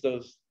and gets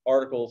those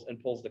articles and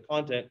pulls the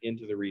content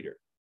into the reader.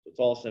 So it's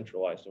all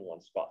centralized in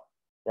one spot,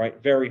 right?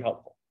 Very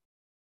helpful.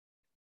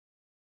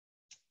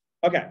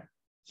 Okay,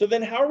 so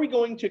then how are we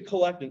going to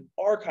collect and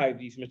archive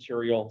these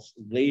materials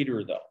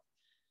later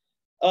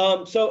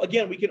though? So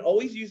again, we can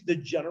always use the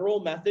general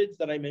methods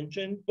that I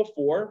mentioned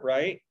before,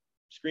 right?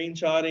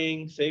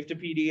 Screenshotting, save to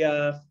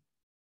PDF,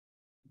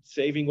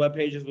 saving web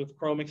pages with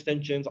Chrome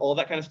extensions, all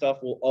that kind of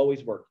stuff will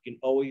always work. You can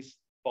always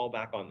fall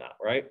back on that,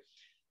 right?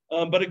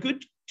 But a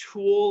good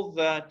tool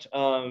that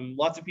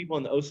lots of people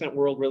in the OSINT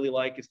world really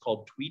like is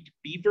called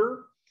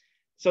TweetBeaver.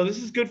 So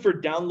this is good for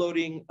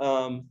downloading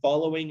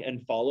following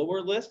and follower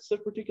lists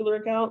of particular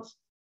accounts,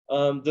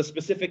 the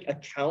specific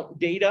account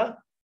data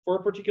for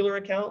a particular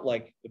account,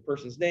 like the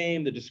person's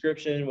name, the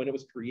description, when it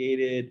was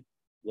created,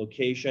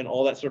 location,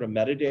 all that sort of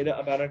metadata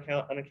about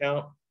an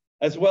account,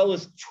 as well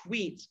as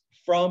tweets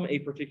from a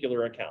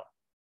particular account.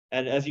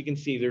 And as you can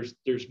see,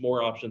 there's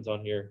more options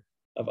on here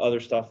of other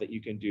stuff that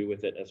you can do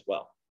with it as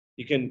well.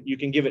 You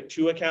can give it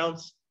 2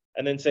 accounts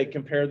and then say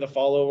compare the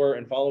follower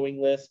and following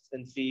lists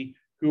and see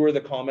who are the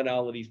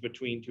commonalities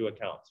between 2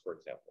 accounts, for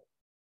example.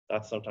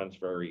 That's sometimes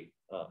very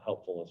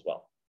helpful as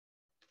well.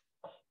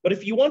 But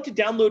if you want to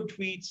download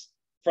tweets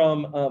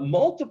from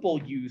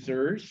multiple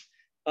users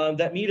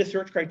that meet a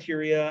search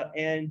criteria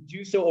and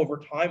do so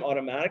over time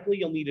automatically,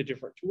 you'll need a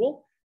different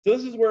tool. So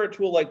this is where a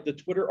tool like the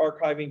Twitter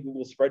Archiving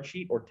Google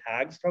Spreadsheet or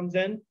tags comes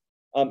in.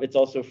 It's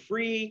also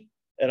free.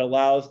 It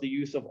allows the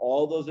use of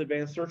all those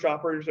advanced search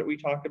operators that we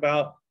talked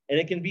about, and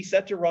it can be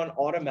set to run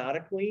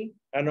automatically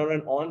and on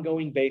an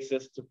ongoing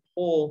basis to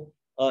pull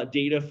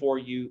data for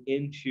you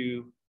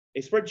into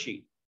a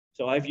spreadsheet.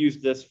 So I've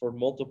used this for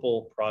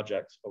multiple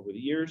projects over the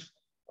years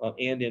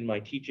and in my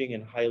teaching,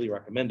 and highly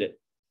recommend it.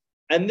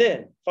 And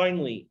then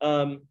finally,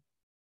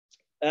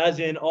 as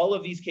in all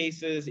of these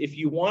cases, if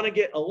you want to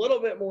get a little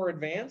bit more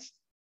advanced,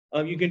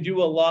 you can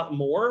do a lot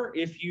more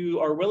if you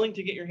are willing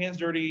to get your hands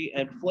dirty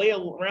and play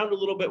around a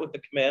little bit with the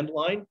command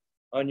line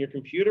on your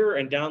computer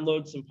and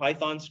download some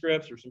Python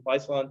scripts or some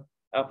Python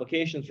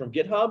applications from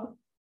GitHub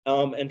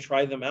and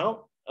try them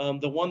out.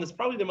 The one that's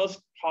probably the most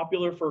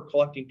popular for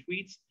collecting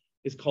tweets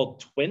is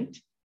called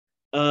Twint.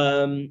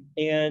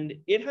 And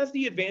it has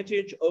the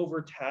advantage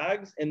over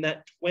tags in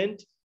that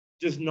Twint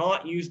does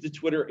not use the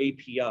Twitter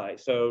API.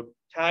 So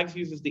tags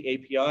uses the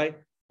API,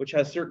 which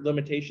has certain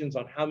limitations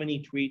on how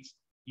many tweets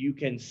you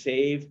can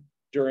save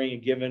during a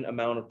given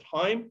amount of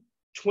time.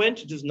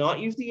 Twint does not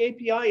use the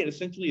API. It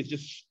essentially is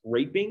just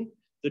scraping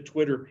the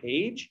Twitter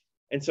page.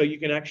 And so you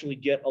can actually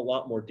get a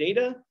lot more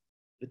data.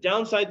 The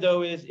downside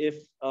though is if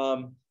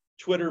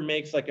Twitter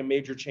makes like a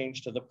major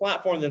change to the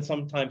platform, then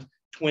sometimes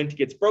Twint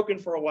gets broken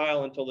for a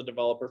while until the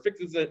developer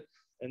fixes it,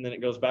 and then it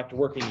goes back to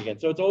working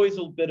again. So it's always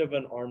a bit of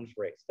an arms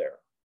race there.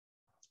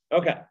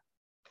 Okay,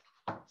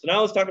 so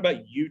now let's talk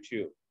about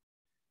YouTube.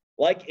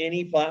 Like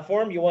any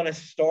platform, you want to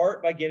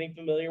start by getting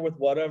familiar with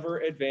whatever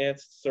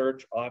advanced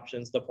search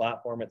options the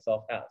platform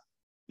itself has.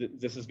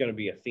 This is going to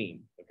be a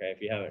theme, okay,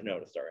 if you haven't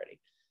noticed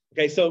already.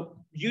 Okay, so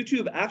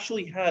YouTube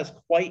actually has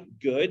quite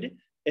good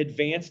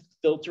advanced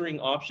filtering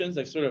options.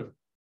 I've sort of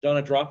done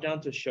a drop down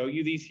to show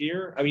you these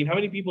here. I mean, how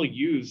many people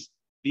use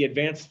the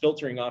advanced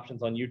filtering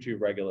options on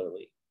YouTube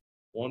regularly?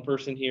 One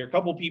person here, a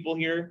couple people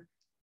here.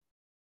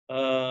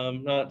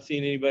 Not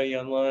seeing anybody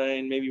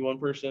online. Maybe one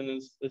person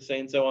is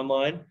saying so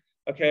online.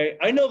 Okay,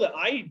 I know that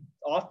I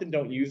often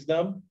don't use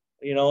them.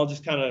 You know, I'll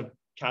just kind of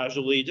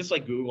casually, just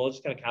like Google,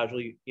 just kind of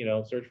casually, you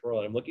know, search for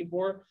what I'm looking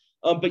for.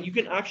 But you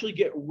can actually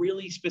get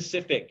really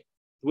specific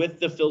with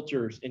the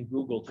filters in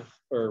Google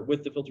or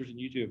with the filters in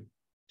YouTube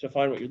to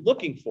find what you're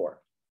looking for.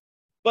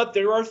 But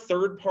there are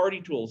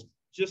third-party tools.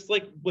 Just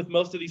like with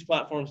most of these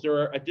platforms, there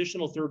are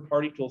additional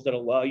third-party tools that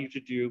allow you to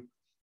do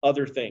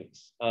other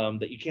things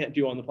that you can't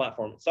do on the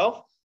platform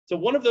itself. So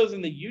one of those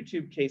in the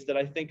YouTube case that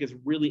I think is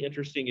really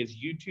interesting is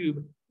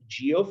YouTube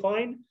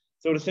GeoFind.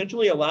 So it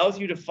essentially allows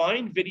you to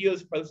find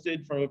videos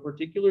posted from a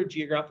particular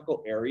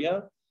geographical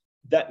area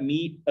that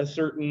meet a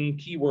certain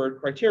keyword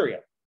criteria.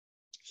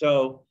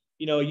 So,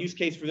 you know, a use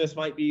case for this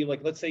might be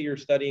like, let's say you're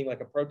studying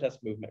like a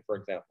protest movement, for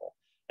example,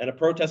 and a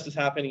protest is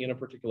happening in a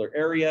particular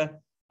area.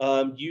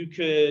 You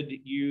could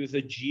use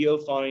a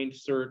geofind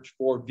search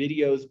for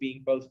videos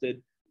being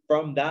posted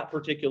from that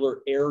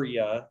particular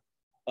area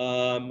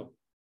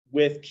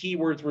with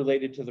keywords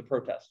related to the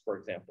protest, for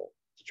example,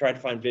 to try to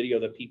find video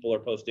that people are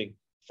posting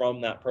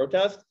from that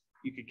protest.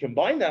 You could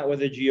combine that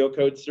with a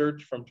geocode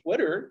search from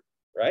Twitter,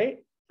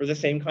 right, for the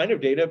same kind of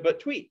data,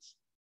 but tweets.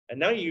 And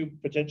now you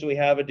potentially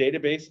have a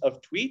database of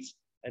tweets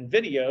and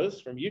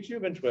videos from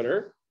YouTube and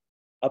Twitter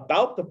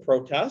about the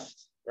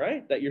protests,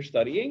 right, that you're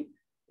studying.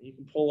 And you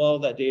can pull all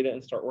that data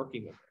and start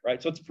working with it,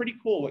 right? So it's pretty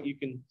cool what you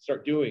can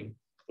start doing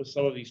with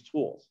some of these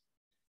tools.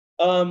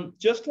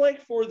 Just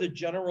like for the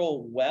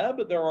general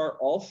web, there are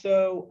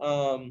also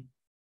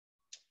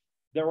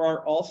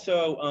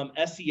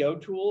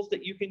SEO tools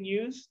that you can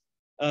use.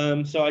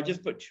 So I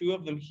just put two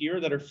of them here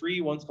that are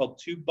free. One's called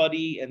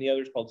TubeBuddy and the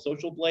other is called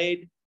Social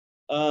Blade.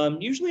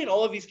 Usually in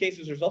all of these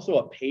cases, there's also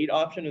a paid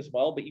option as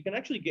well, but you can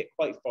actually get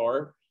quite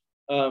far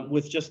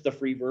with just the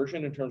free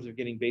version in terms of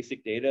getting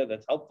basic data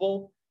that's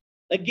helpful.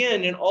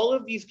 Again, in all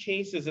of these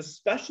cases,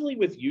 especially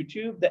with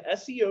YouTube, the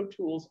SEO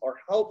tools are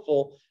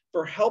helpful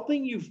for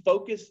helping you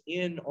focus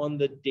in on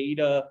the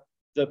data,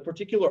 the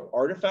particular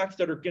artifacts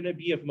that are going to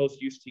be of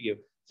most use to you.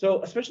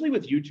 So especially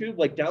with YouTube,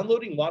 like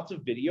downloading lots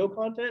of video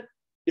content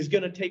is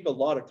going to take a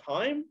lot of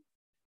time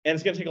and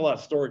it's going to take a lot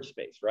of storage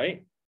space,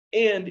 right?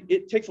 And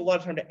it takes a lot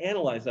of time to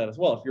analyze that as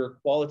well. If you're a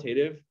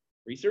qualitative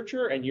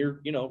researcher and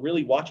you're, you know,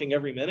 really watching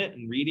every minute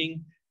and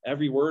reading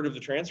every word of the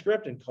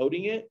transcript and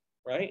coding it,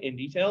 right, in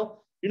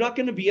detail, you're not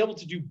going to be able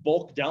to do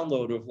bulk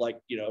download of like,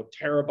 you know,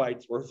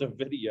 terabytes worth of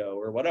video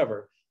or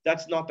whatever.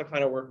 That's not the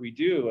kind of work we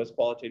do as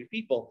qualitative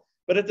people.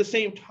 But at the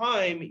same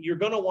time, you're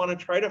going to want to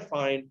try to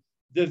find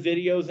the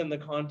videos and the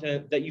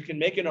content that you can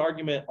make an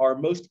argument are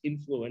most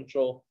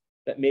influential,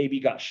 that maybe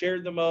got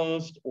shared the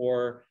most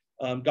or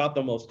got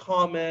the most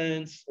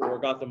comments or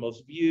got the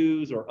most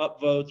views or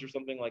upvotes or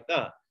something like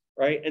that,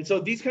 right? And so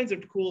these kinds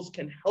of tools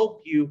can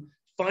help you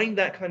find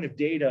that kind of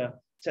data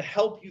to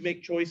help you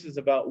make choices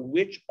about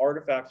which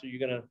artifacts are you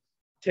going to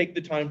take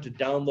the time to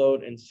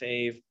download and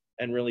save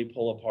and really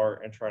pull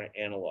apart and try to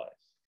analyze.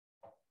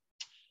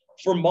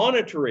 For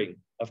monitoring,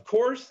 of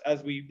course,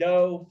 as we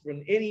know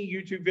from any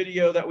YouTube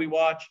video that we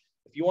watch,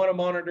 if you want to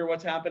monitor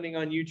what's happening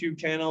on YouTube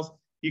channels,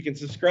 you can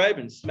subscribe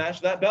and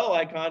smash that bell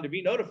icon to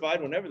be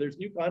notified whenever there's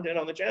new content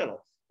on the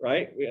channel,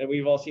 right?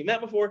 We've all seen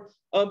that before.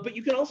 But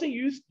you can also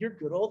use your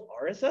good old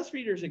RSS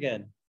readers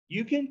again.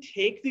 You can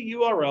take the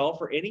URL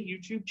for any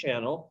YouTube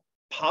channel,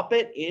 pop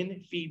it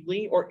in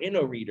Feedly or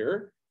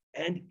InnoReader,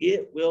 and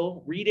it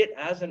will read it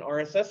as an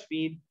RSS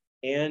feed.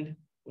 And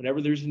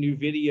whenever there's a new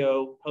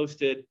video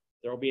posted,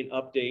 there will be an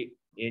update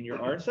in your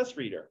RSS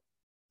reader.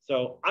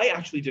 So I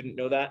actually didn't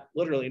know that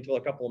literally until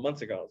a couple of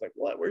months ago. I was like,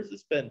 what? Where's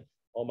this been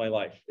all my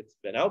life? It's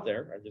been out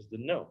there. I just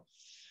didn't know.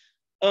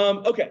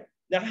 Okay,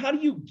 now how do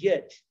you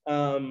get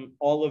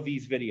all of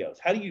these videos?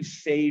 How do you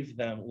save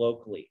them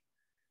locally?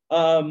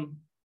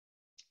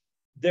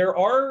 There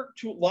are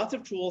lots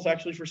of tools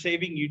actually for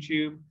saving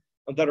YouTube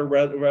that are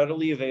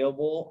readily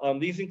available.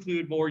 These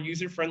include more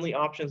user-friendly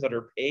options that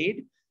are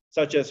paid,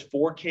 such as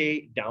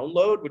 4K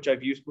download, which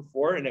I've used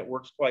before, and it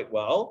works quite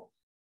well.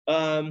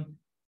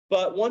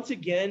 But once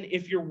again,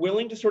 if you're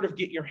willing to sort of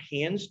get your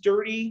hands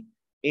dirty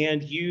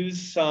and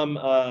use some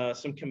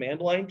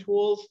command line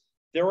tools,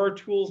 there are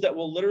tools that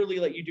will literally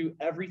let you do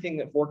everything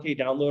that 4K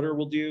Downloader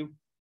will do,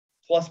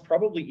 plus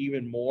probably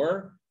even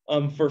more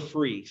for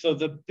free. So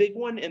the big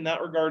one in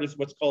that regard is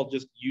what's called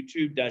just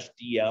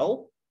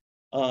YouTube-DL.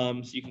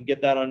 So you can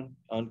get that on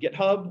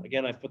GitHub.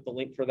 Again, I've put the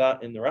link for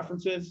that in the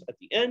references at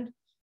the end.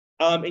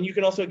 And you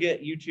can also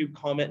get YouTube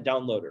Comment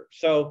Downloader.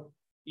 So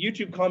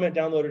YouTube Comment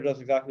Downloader does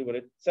exactly what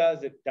it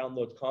says. It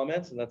downloads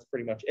comments, and that's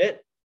pretty much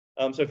it.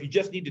 So if you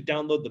just need to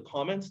download the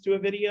comments to a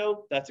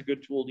video, that's a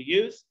good tool to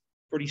use.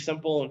 Pretty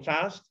simple and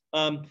fast.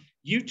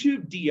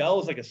 YouTube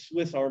DL is like a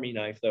Swiss Army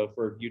knife, though,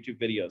 for YouTube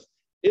videos.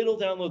 It'll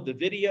download the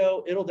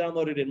video. It'll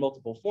download it in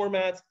multiple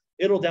formats.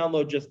 It'll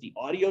download just the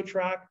audio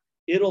track.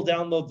 It'll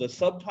download the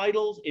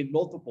subtitles in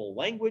multiple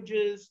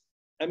languages.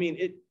 I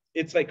mean,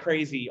 it's like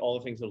crazy, all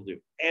the things it'll do.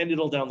 And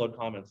it'll download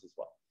comments as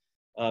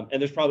well. And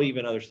there's probably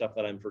even other stuff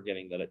that I'm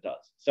forgetting that it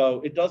does.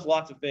 So it does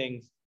lots of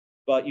things,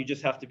 but you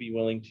just have to be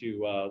willing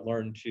to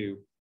learn to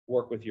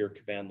work with your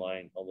command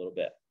line a little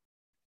bit.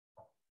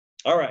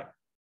 All right,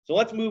 so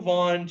let's move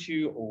on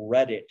to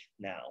Reddit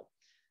now.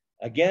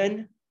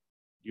 Again,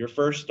 your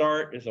first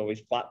start is always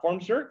platform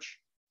search.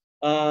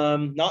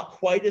 Not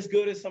quite as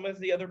good as some of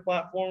the other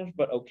platforms,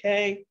 but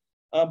okay.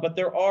 But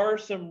there are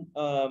some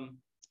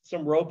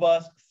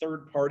robust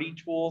third-party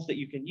tools that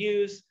you can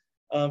use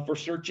for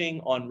searching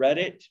on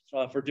Reddit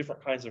for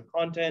different kinds of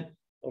content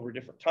over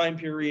different time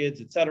periods,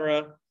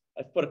 etc.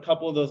 I've put a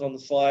couple of those on the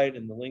slide,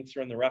 and the links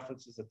are in the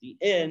references at the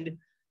end.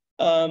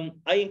 I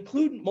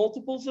include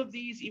multiples of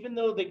these, even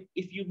though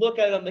if you look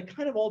at them, they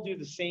kind of all do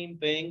the same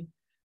thing.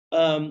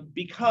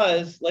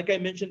 Because, like I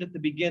mentioned at the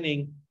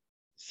beginning,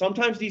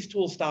 sometimes these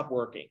tools stop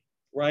working,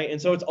 right?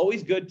 And so it's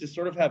always good to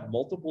sort of have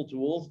multiple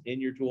tools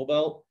in your tool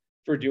belt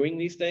for doing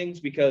these things,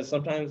 because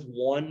sometimes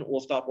one will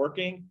stop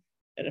working.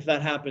 And if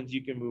that happens,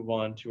 you can move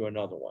on to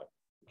another one,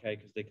 okay?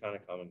 Because they kind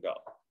of come and go.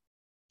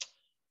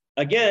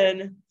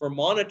 Again, for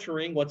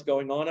monitoring what's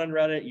going on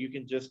Reddit, you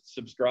can just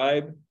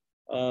subscribe,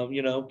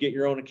 get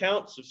your own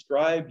account,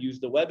 subscribe, use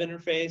the web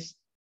interface.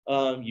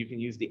 You can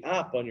use the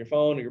app on your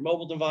phone or your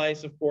mobile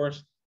device, of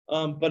course.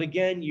 But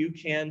again, you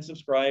can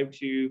subscribe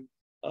to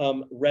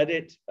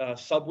Reddit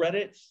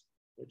subreddits,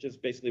 which is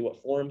basically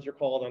what forums are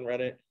called on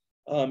Reddit,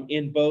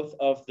 in both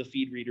of the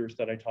feed readers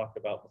that I talked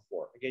about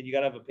before. Again, you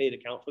got to have a paid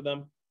account for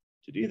them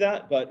to do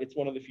that, but it's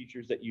one of the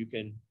features that you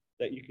can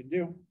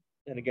do.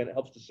 And again, it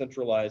helps to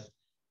centralize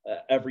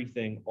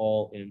everything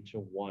all into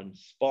one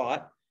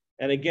spot.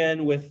 And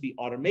again, with the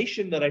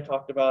automation that I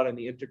talked about and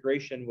the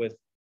integration with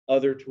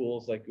other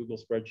tools like Google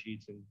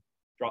Spreadsheets and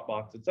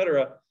Dropbox, et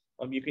cetera,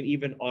 you can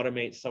even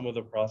automate some of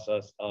the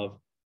process of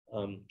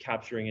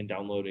capturing and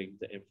downloading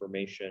the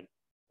information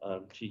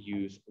to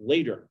use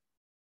later.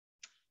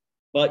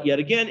 But yet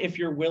again, if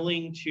you're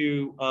willing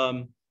to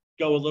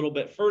go a little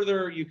bit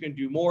further, you can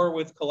do more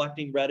with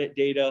collecting Reddit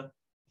data.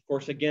 Of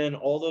course, again,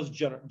 all those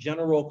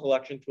general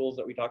collection tools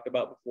that we talked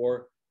about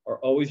before are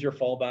always your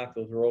fallback.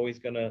 Those are always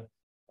going to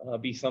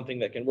be something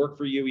that can work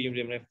for you,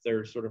 even if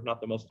they're sort of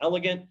not the most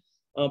elegant.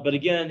 But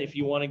again, if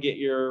you want to get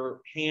your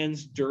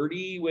hands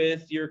dirty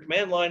with your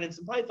command line and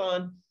some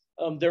Python,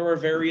 there are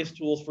various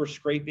tools for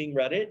scraping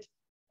Reddit.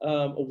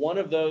 One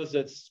of those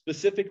that's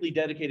specifically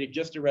dedicated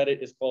just to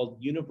Reddit is called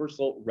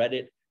Universal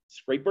Reddit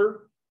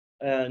Scraper.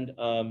 And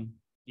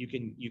you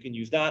can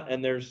use that.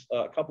 And there's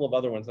a couple of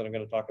other ones that I'm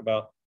going to talk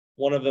about.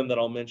 One of them that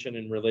I'll mention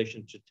in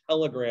relation to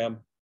Telegram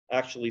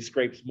actually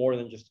scrapes more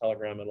than just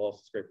Telegram. It'll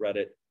also scrape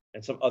Reddit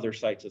and some other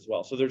sites as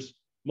well. So there's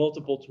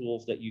multiple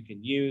tools that you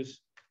can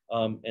use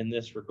in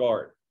this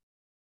regard.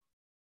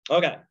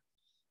 Okay,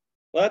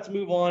 let's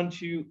move on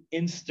to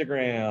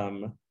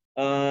Instagram.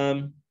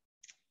 So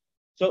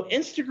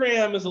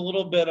Instagram is a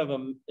little bit of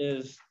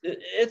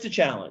it's a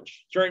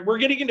challenge. Right? We're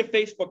getting into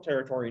Facebook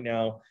territory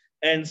now.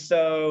 And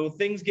so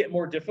things get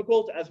more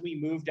difficult as we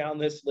move down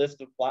this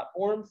list of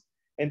platforms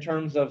in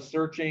terms of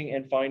searching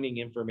and finding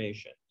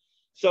information.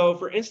 So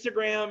for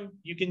Instagram,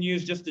 you can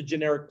use just a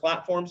generic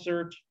platform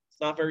search.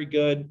 It's not very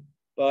good,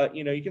 but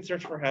you can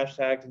search for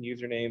hashtags and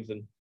usernames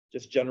and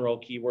just general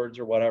keywords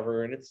or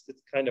whatever, and it's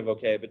kind of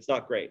okay, but it's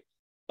not great.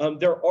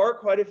 There are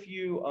quite a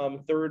few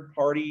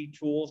third-party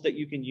tools that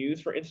you can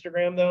use for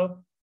Instagram, though,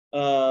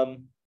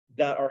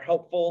 that are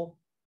helpful.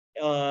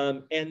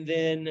 And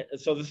then,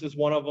 so this is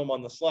one of them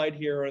on the slide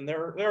here, and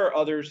there are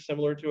others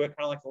similar to it,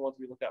 kind of like the ones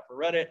we looked at for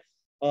Reddit.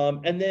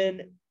 And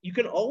then you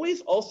can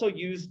always also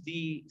use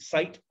the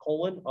site :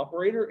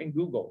 operator in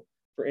Google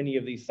for any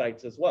of these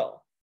sites as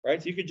well,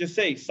 right? So you could just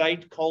say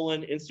site :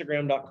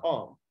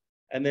 Instagram.com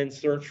and then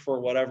search for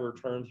whatever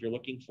terms you're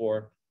looking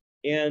for.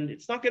 And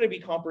it's not going to be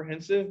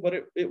comprehensive, but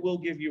it will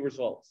give you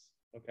results,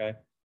 okay?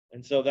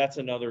 And so that's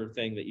another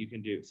thing that you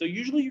can do. So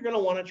usually you're going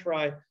to want to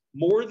try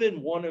more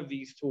than one of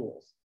these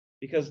tools,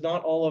 because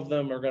not all of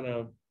them are going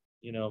to,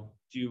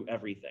 do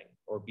everything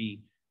or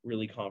be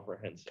really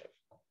comprehensive.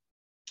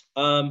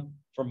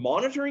 For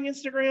monitoring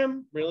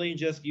Instagram, really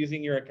just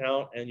using your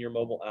account and your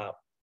mobile app.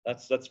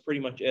 That's pretty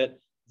much it.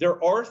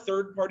 There are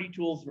third-party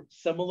tools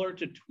similar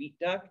to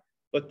TweetDeck,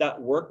 but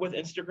that work with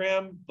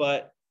Instagram,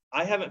 but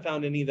I haven't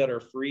found any that are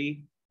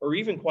free or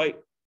even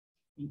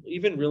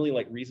really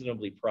like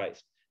reasonably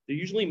priced. They're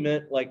usually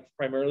meant like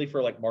primarily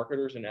for like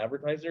marketers and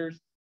advertisers.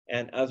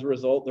 And as a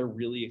result, they're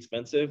really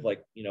expensive,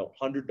 like,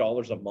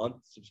 $100 a month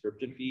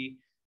subscription fee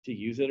to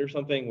use it or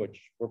something, which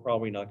we're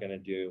probably not going to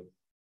do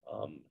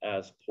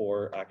as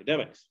poor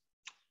academics.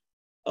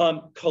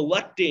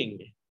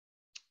 Collecting.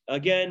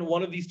 Again,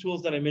 one of these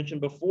tools that I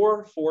mentioned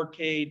before,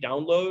 4K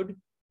download,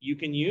 you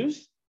can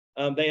use.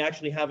 They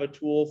actually have a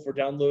tool for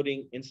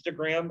downloading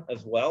Instagram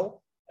as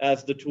well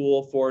as the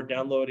tool for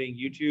downloading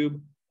YouTube.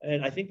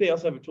 And I think they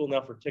also have a tool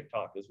now for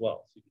TikTok as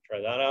well. So you can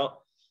try that out.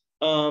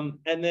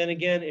 And then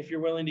again, if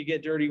you're willing to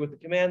get dirty with the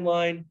command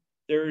line,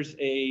 there's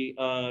a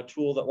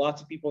tool that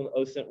lots of people in the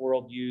OSINT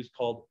world use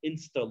called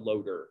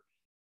InstaLoader.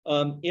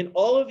 In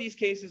all of these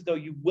cases, though,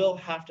 you will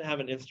have to have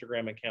an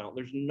Instagram account.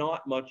 There's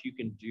not much you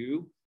can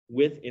do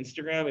with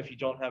Instagram if you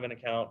don't have an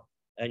account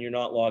and you're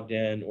not logged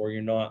in, or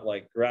you're not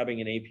like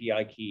grabbing an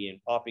API key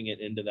and popping it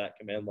into that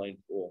command line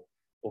tool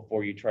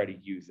before you try to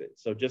use it.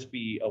 So just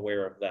be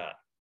aware of that.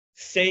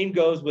 Same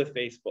goes with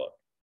Facebook.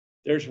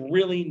 There's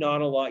really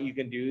not a lot you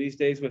can do these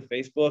days with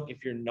Facebook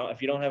if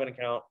you don't have an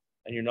account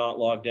and you're not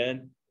logged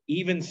in.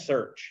 Even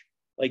search.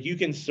 Like you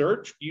can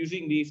search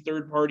using these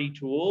third-party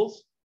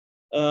tools,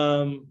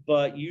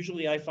 but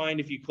usually I find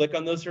if you click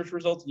on those search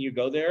results and you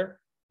go there,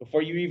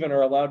 before you even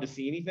are allowed to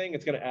see anything,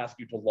 it's going to ask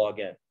you to log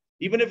in.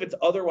 Even if it's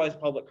otherwise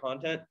public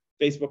content,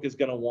 Facebook is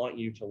going to want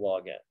you to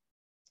log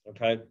in,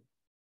 okay?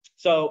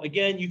 So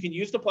again, you can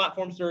use the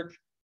platform search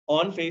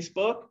on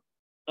Facebook.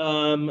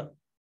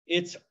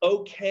 It's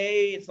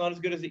okay. It's not as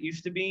good as it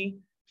used to be.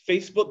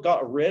 Facebook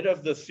got rid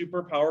of the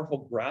super powerful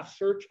graph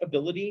search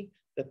ability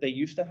that they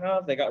used to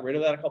have. They got rid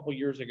of that a couple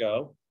years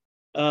ago.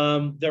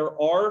 There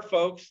are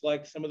folks,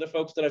 like some of the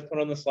folks that I've put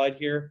on the slide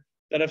here,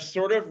 that have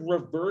sort of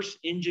reverse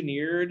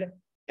engineered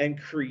and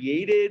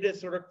created a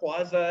sort of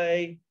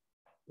quasi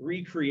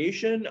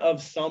recreation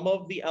of some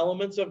of the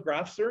elements of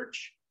graph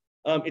search.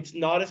 It's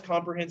not as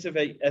comprehensive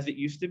as it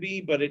used to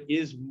be, but it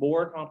is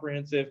more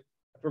comprehensive,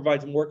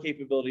 provides more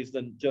capabilities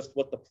than just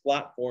what the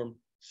platform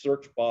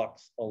search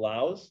box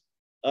allows.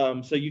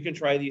 So you can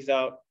try these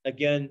out.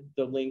 Again,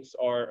 the links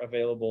are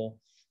available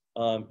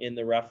in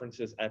the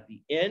references at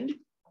the end.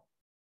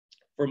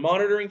 For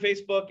monitoring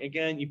Facebook,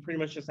 again, you pretty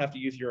much just have to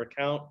use your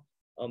account.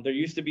 There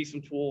used to be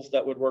some tools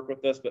that would work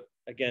with this, but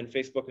again,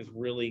 Facebook has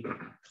really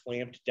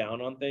clamped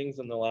down on things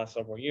in the last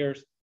several years.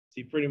 So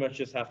you pretty much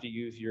just have to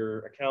use your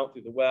account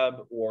through the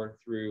web or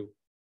through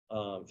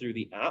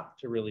the app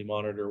to really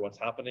monitor what's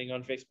happening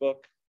on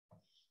Facebook.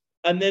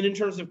 And then in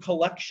terms of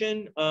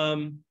collection,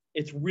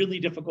 it's really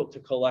difficult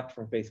to collect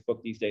from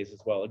Facebook these days as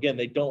well. Again,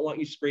 they don't want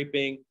you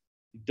scraping,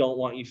 don't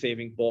want you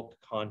saving bulk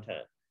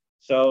content.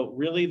 So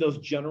really those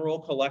general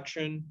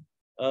collection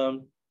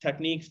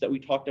techniques that we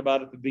talked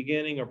about at the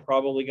beginning are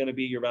probably going to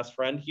be your best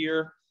friend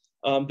here.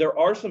 There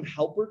are some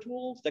helper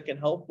tools that can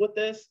help with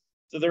this.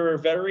 So there are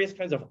various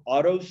kinds of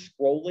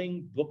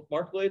auto-scrolling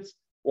bookmarklets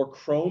or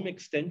Chrome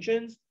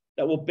extensions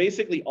that will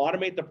basically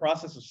automate the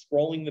process of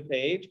scrolling the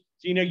page.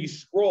 So, you know, you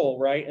scroll,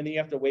 right? And then you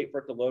have to wait for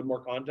it to load more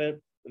content.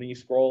 And then you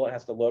scroll, it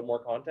has to load more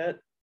content.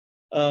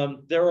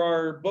 There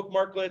are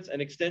bookmarklets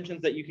and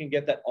extensions that you can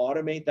get that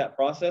automate that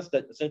process,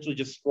 that essentially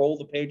just scroll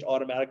the page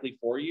automatically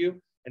for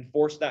you and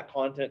force that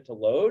content to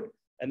load.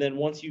 And then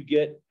once you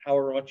get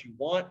however much you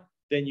want,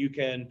 then you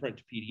can print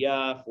to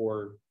PDF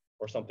or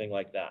something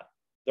like that.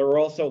 There are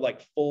also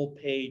like full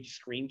page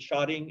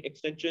screenshotting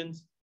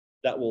extensions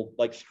that will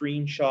like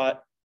screenshot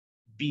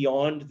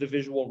beyond the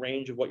visual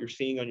range of what you're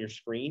seeing on your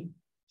screen.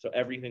 So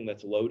everything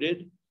that's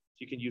loaded. So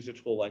you can use a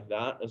tool like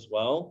that as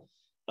well.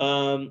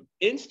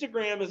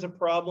 Instagram is a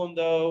problem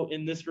though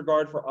in this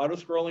regard for auto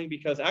scrolling,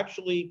 because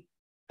actually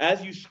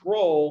as you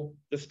scroll,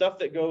 the stuff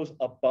that goes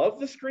above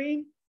the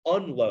screen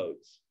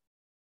unloads.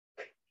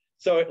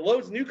 So it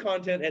loads new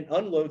content and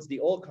unloads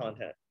the old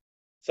content.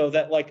 So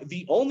that like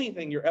the only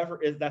thing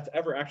that's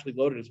ever actually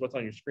loaded is what's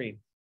on your screen.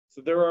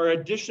 So there are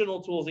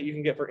additional tools that you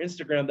can get for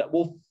Instagram that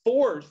will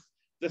force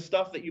the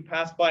stuff that you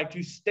pass by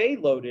to stay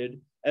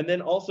loaded, and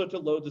then also to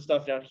load the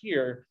stuff down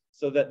here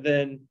so that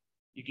then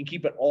you can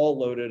keep it all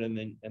loaded and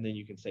then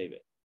you can save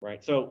it,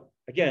 right? So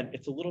again,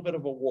 it's a little bit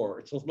of a war.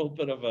 It's a little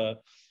bit of a,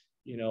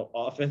 you know,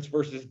 offense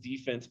versus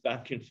defense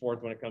back and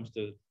forth when it comes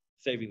to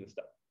saving the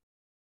stuff.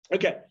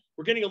 Okay,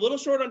 we're getting a little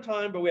short on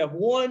time, but we have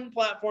one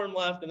platform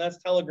left, and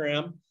that's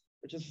Telegram,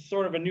 which is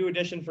sort of a new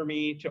addition for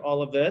me to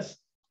all of this.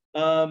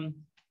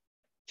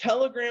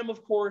 Telegram,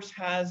 of course,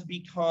 has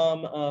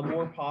become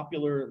more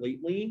popular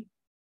lately.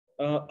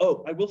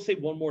 Oh, I will say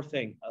one more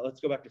thing. Let's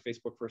go back to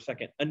Facebook for a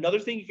second. Another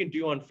thing you can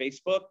do on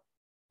Facebook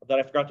that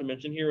I forgot to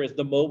mention here is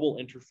the mobile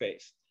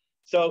interface.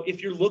 So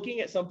if you're looking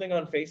at something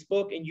on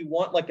Facebook and you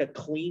want like a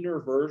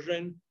cleaner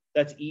version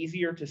that's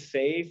easier to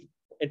save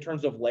in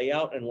terms of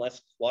layout and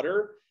less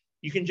clutter,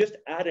 you can just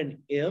add an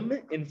M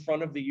in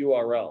front of the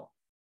URL.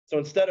 So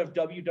instead of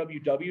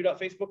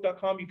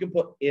www.facebook.com, you can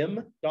put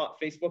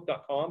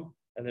m.facebook.com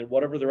and then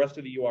whatever the rest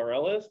of the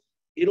URL is.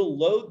 It'll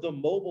load the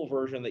mobile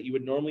version that you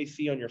would normally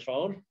see on your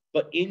phone,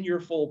 but in your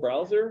full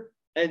browser.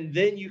 And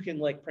then you can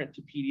like print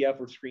to PDF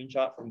or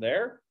screenshot from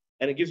there.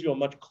 And it gives you a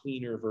much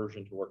cleaner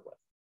version to work with.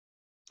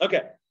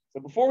 Okay,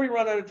 so before we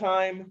run out of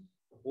time,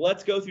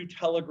 let's go through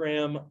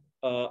Telegram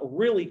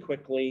really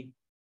quickly.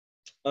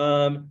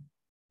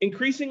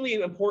 Increasingly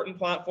an important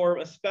platform,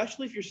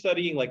 especially if you're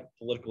studying like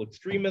political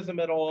extremism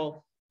at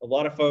all. A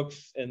lot of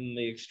folks in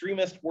the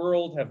extremist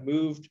world have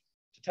moved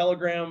to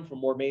Telegram from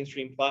more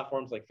mainstream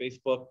platforms like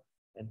Facebook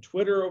and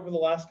Twitter over the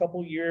last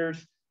couple of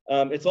years.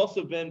 It's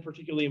also been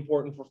particularly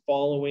important for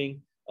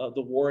following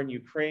the war in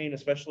Ukraine,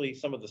 especially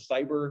some of the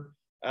cyber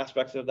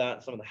aspects of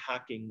that, some of the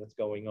hacking that's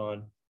going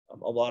on.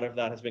 A lot of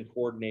that has been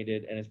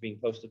coordinated and is being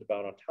posted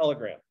about on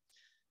Telegram.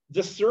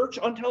 The search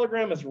on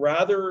Telegram is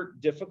rather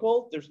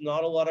difficult. There's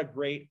not a lot of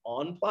great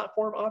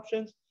on-platform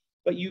options,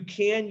 but you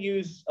can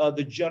use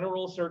the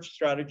general search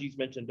strategies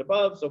mentioned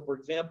above. So for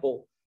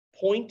example,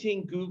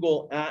 pointing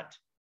Google at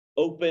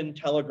open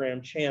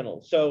Telegram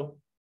channels. So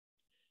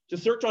to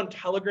search on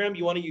Telegram,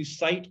 you want to use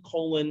site:/t.me.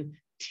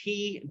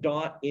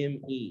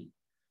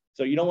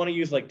 So you don't want to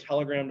use like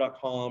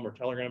telegram.com or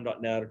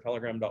telegram.net or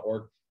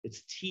telegram.org.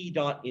 It's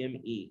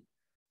t.me.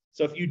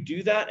 So if you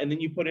do that and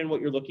then you put in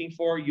what you're looking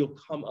for, you'll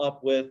come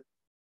up with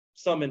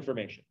some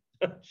information.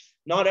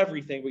 Not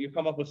everything, but you'll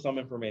come up with some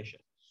information.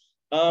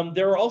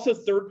 There are also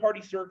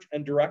third-party search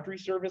and directory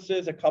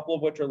services, a couple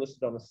of which are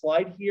listed on the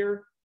slide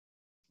here.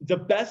 The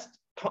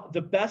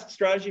best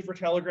strategy for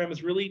Telegram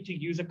is really to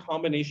use a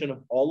combination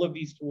of all of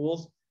these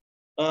tools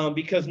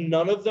because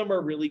none of them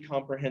are really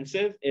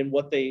comprehensive in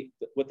what they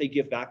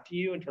give back to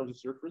you in terms of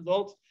search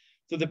results.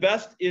 So the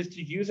best is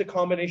to use a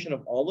combination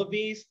of all of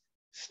these,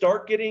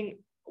 start getting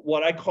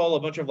what I call a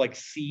bunch of like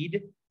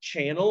seed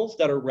channels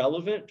that are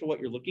relevant to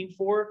what you're looking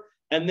for,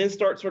 and then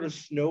start sort of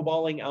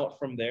snowballing out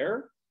from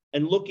there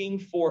and looking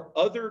for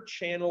other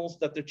channels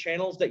that the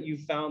channels that you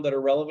found that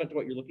are relevant to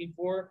what you're looking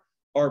for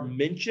are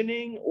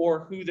mentioning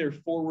or who they're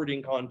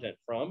forwarding content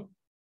from,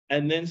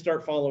 and then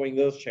start following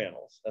those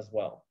channels as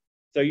well.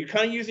 So you're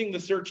kind of using the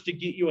search to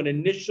get you an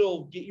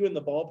initial, get you in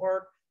the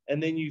ballpark,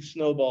 and then you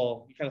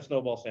kind of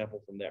snowball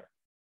sample from there.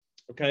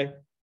 Okay.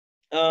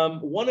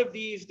 One of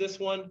these, this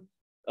one,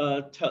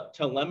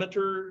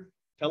 telemeter,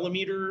 I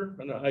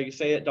don't know how you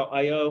say it,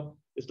 .io,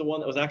 is the one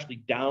that was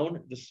actually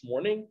down this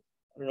morning.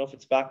 I don't know if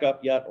it's back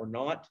up yet or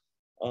not,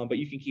 but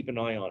you can keep an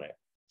eye on it.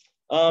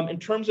 In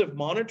terms of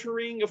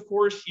monitoring, of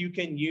course, you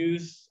can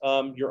use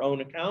your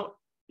own account.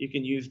 You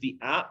can use the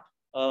app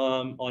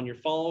on your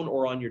phone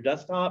or on your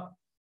desktop.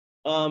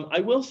 I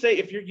will say,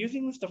 if you're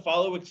using this to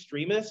follow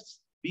extremists,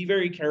 be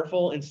very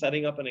careful in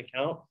setting up an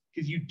account,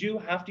 because you do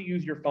have to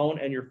use your phone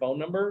and your phone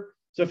number.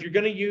 So if you're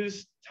going to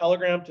use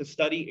Telegram to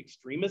study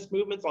extremist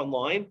movements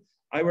online,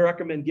 I would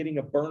recommend getting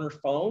a burner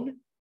phone,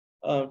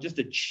 just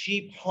a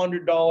cheap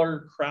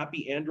 $100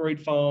 crappy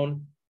Android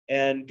phone,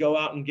 and go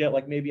out and get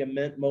like maybe a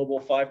Mint Mobile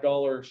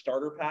 $5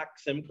 starter pack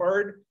SIM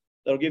card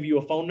that'll give you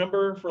a phone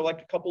number for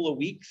like a couple of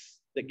weeks.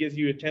 That gives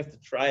you a chance to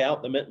try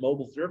out the Mint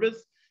Mobile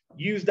service.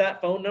 Use that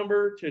phone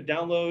number to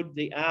download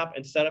the app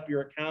and set up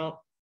your account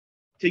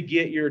to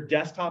get your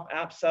desktop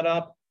app set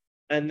up.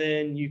 And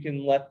then you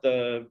can let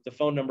the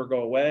phone number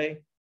go away.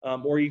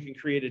 Or you can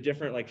create a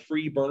different like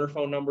free burner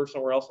phone number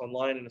somewhere else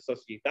online and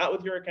associate that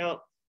with your account.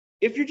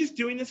 If you're just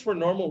doing this for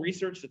normal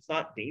research that's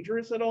not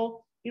dangerous at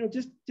all,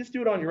 just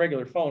do it on your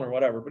regular phone or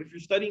whatever. But if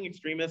you're studying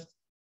extremists,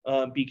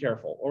 be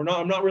careful. Or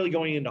not, I'm not really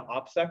going into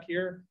OPSEC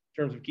here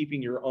in terms of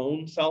keeping your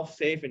own self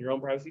safe and your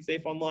own privacy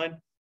safe online.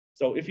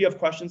 So if you have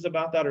questions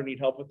about that or need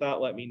help with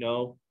that, let me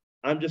know.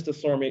 I'm just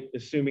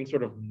assuming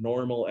sort of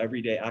normal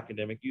everyday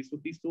academic use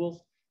with these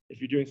tools. If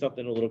you're doing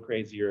something a little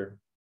crazier,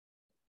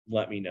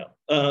 let me know,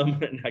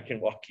 and I can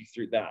walk you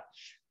through that.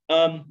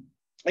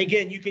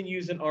 Again, you can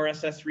use an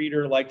RSS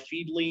reader like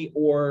Feedly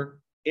or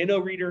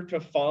InnoReader to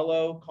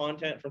follow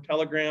content from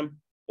Telegram.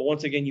 But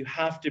once again, you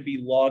have to be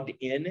logged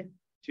in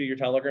to your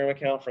Telegram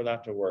account for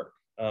that to work.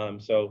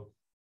 So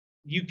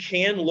you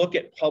can look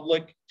at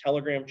public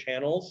Telegram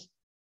channels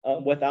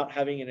without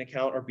having an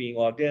account or being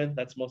logged in.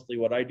 That's mostly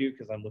what I do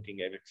because I'm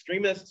looking at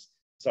extremists.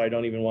 So I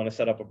don't even want to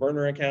set up a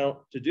burner account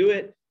to do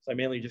it. So I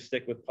mainly just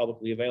stick with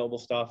publicly available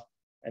stuff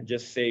and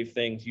just save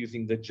things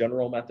using the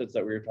general methods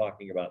that we were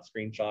talking about,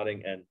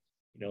 screenshotting and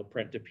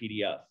print to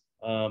PDF.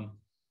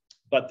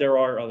 But there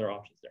are other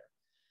options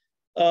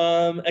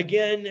there.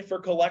 Again, for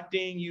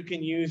collecting, you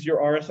can use your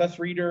RSS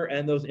reader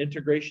and those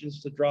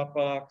integrations to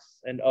Dropbox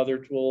and other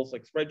tools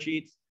like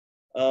spreadsheets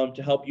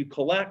to help you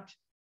collect.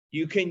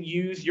 You can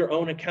use your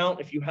own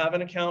account. If you have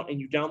an account and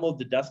you download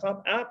the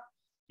desktop app,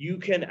 you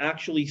can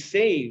actually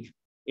save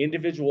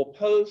individual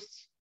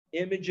posts,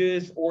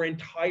 images, or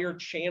entire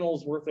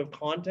channels worth of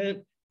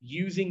content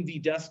using the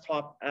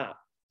desktop app.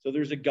 So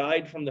there's a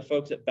guide from the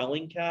folks at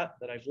Bellingcat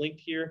that I've linked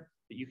here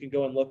that you can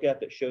go and look at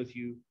that shows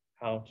you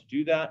how to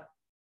do that.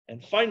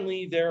 And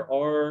finally, there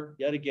are,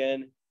 yet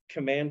again,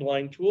 command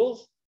line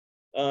tools.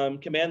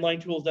 Command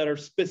line tools that are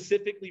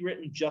specifically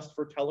written just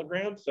for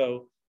Telegram.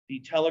 So the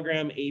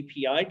Telegram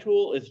API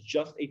tool is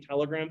just a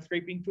Telegram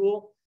scraping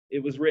tool.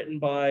 It was written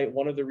by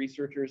one of the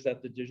researchers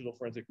at the Digital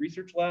Forensic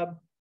Research Lab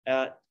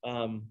at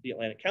the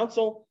Atlantic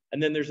Council.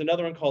 And then there's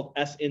another one called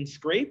SN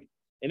Scrape,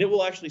 and it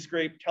will actually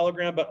scrape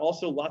Telegram, but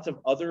also lots of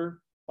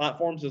other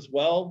platforms as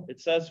well.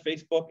 It says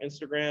Facebook,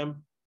 Instagram,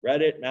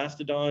 Reddit,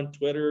 Mastodon,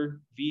 Twitter,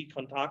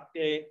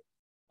 vContacte,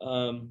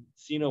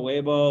 Sino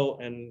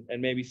Weibo,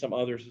 and maybe some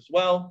others as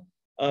well.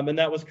 And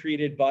that was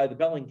created by the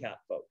Bellingcat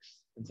folks.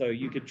 And so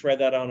you could try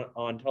that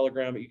on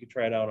Telegram, but you could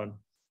try it out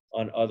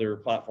on other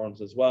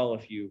platforms as well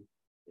if you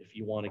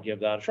want to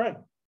give that a try.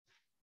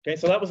 Okay,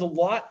 so that was a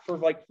lot for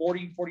like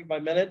 40,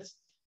 45 minutes.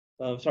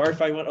 Sorry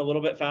if I went a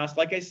little bit fast.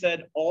 Like I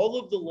said, all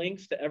of the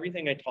links to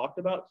everything I talked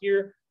about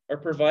here are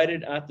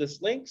provided at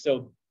this link.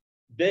 So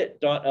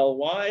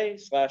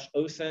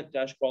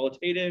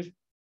bit.ly/ocent-qualitative,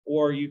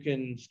 or you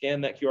can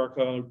scan that QR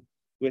code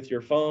with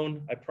your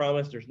phone. I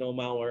promise there's no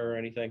malware or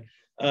anything.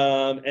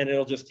 And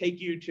it'll just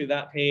take you to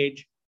that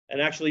page. And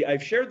actually,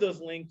 I've shared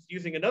those links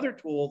using another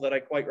tool that I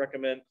quite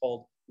recommend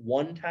called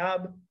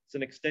OneTab. It's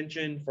an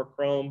extension for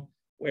Chrome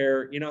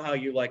where, you know how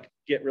you like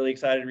get really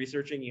excited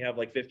researching, you have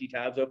like 50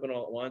 tabs open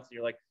all at once, and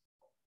you're like,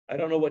 I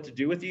don't know what to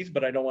do with these,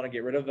 but I don't want to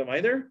get rid of them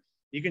either.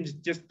 You can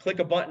just click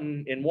a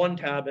button in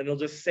OneTab and it'll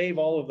just save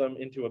all of them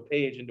into a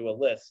page, into a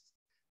list.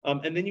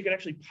 And then you can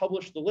actually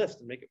publish the list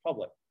and make it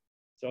public.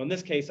 So in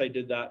this case, I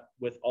did that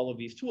with all of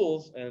these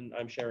tools and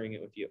I'm sharing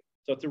it with you.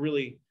 So it's a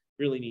really,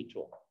 really neat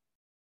tool.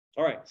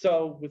 All right,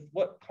 so with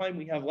what time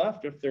we have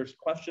left, if there's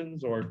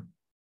questions or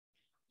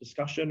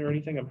discussion or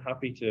anything, I'm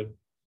happy to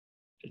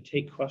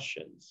take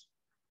questions.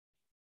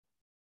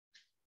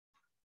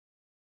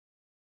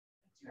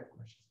 I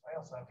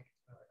also have to get to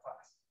another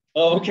class.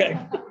 Oh, okay.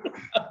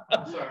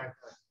 I'm sorry.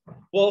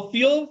 Well,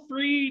 feel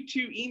free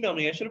to email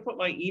me. I should have put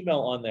my email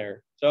on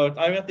there. So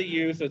I'm at the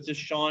U, so it's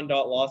just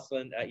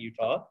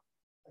sean.lawson@utah.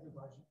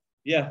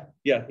 Yeah,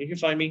 you can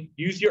find me.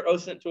 Use your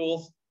OSINT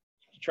tools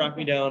to track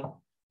me down.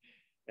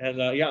 And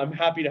yeah, I'm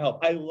happy to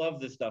help. I love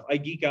this stuff. I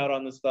geek out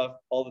on this stuff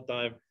all the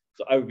time.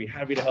 So I would be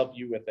happy to help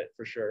you with it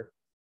for sure.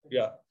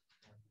 Yeah.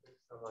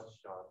 Thanks so much,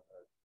 Sean.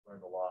 I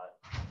learned a lot.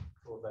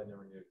 Tools I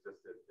never knew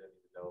existed, didn't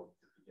even know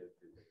to begin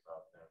to think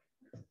about them.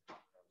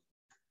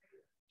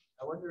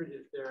 I wonder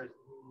if there's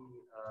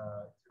any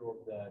tool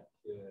that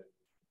could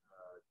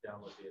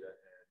download data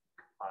and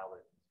compile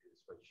it into a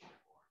spreadsheet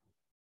form.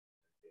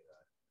 Data,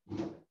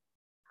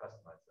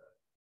 customize that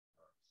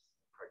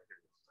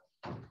criteria,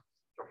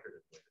 structured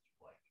it the way that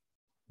you like.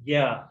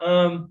 Yeah.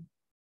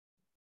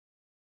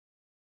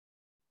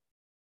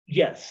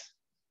 Yes.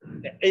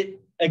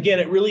 Again,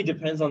 it really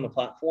depends on the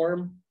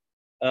platform.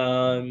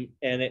 And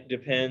it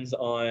depends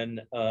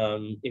on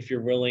if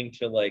you're willing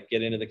to like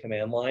get into the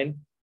command line.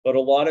 But a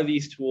lot of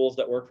these tools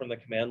that work from the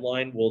command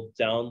line will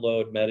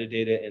download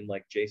metadata in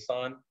like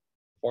JSON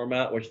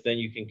format, which then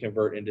you can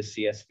convert into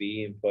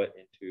CSV and put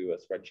into a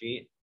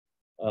spreadsheet.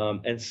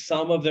 And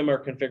some of them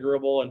are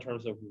configurable in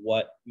terms of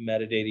what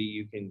metadata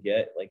you can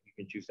get. Like you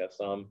can choose to have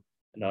some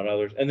and not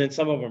others. And then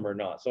some of them are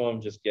not. Some of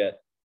them just get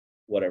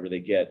whatever they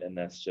get, and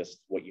that's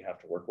just what you have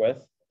to work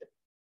with.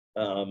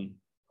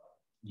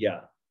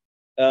 Yeah.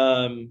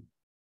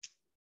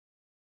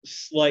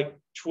 Like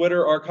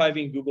Twitter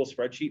archiving Google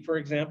Spreadsheet, for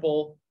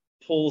example,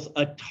 pulls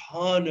a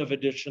ton of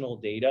additional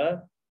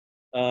data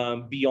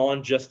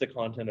beyond just the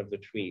content of the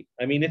tweet.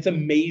 I mean, it's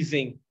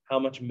amazing how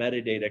much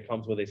metadata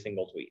comes with a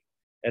single tweet.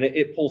 And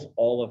it pulls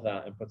all of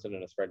that and puts it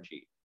in a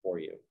spreadsheet for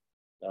you.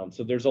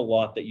 So there's a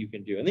lot that you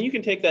can do. And then you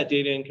can take that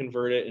data and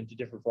convert it into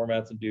different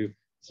formats and do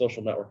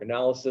social network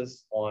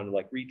analysis on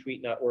like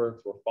retweet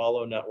networks or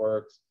follow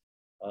networks.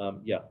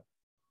 Yeah.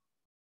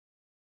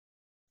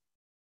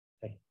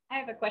 I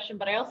have a question,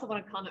 but I also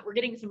want to comment. We're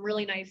getting some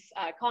really nice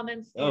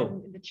comments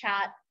in the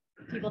chat.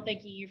 People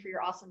thanking you for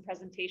your awesome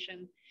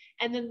presentation.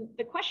 And then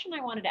the question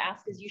I wanted to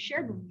ask is, you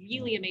shared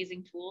really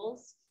amazing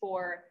tools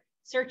for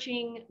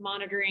searching,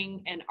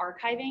 monitoring, and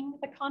archiving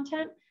the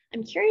content.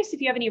 I'm curious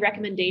if you have any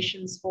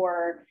recommendations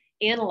for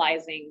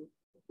analyzing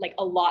like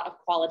a lot of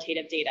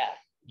qualitative data.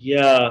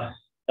 Yeah,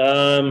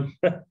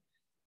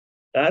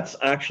 that's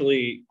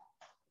actually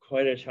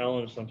quite a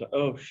challenge sometimes.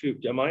 Oh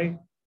shoot, did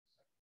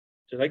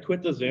I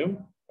quit the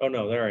Zoom? Oh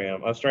no, there I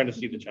am. I was trying to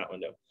see the chat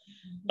window.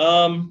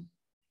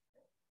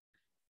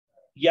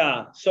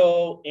 Yeah,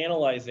 so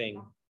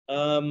analyzing.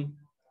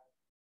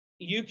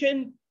 You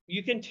can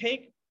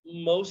take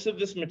most of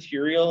this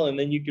material and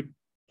then you could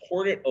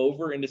port it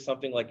over into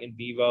something like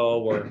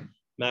NVivo or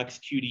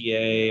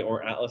MaxQDA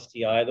or Atlas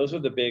TI. Those are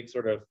the big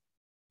sort of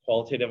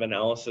qualitative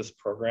analysis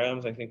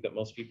programs I think that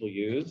most people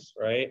use,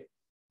 right?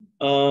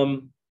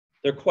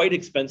 They're quite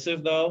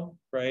expensive though,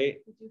 right?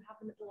 We do have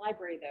them at the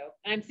library though.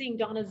 And I'm seeing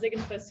Donna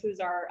Ziegenfuss, who's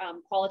our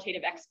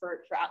qualitative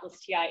expert for Atlas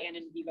TI and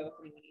NVivo if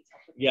anyone needs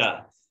help with this.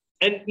 Yeah.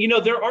 And you know,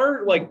 there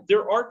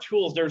are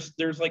tools,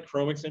 there's like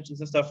Chrome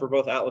extensions and stuff for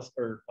both Atlas,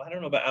 or I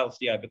don't know about Atlas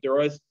TI, but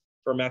there is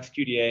for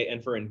MaxQDA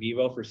and for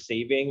NVivo for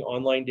saving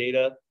online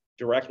data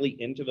directly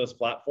into those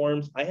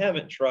platforms. I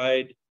haven't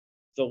tried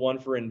the one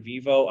for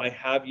NVivo. I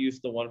have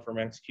used the one for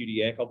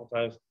MaxQDA a couple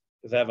times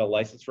because I have a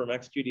license for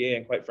MaxQDA,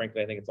 and quite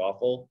frankly, I think it's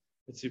awful.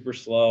 It's super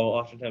slow.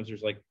 Oftentimes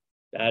there's like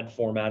bad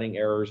formatting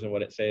errors in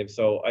what it saves.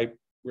 So I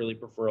really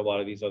prefer a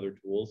lot of these other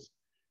tools.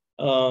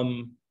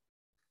 So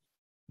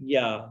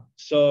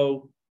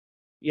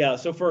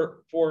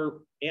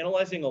for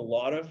analyzing a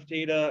lot of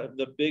data,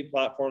 the big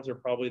platforms are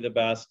probably the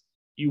best.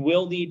 You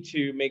will need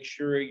to make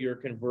sure you're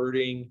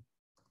converting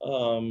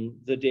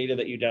the data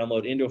that you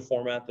download into a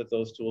format that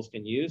those tools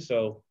can use.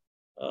 So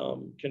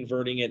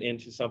converting it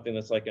into something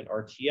that's like an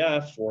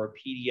RTF or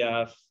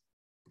PDF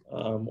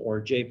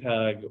or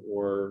JPEG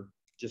or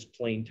just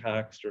plain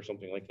text or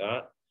something like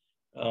that.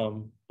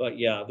 But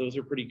yeah, those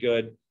are pretty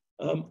good.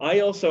 I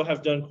also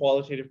have done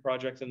qualitative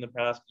projects in the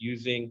past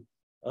using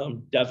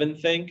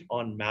DevonThink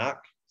on Mac.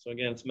 So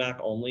again, it's Mac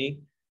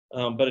only,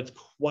 but it's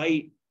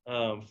quite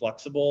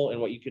flexible in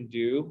what you can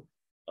do.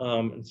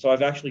 And so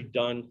I've actually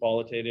done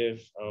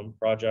qualitative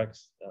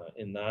projects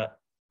in that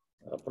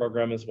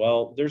program as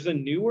well. There's a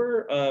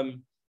newer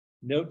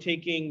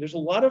note-taking, there's a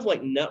lot of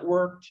like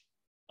networked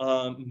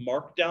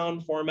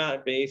markdown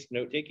format based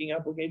note-taking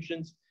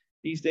applications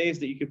these days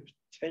that you could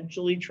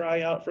potentially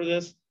try out for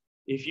this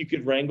if you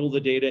could wrangle the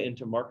data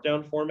into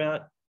markdown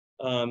format.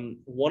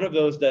 One of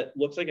those that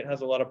looks like it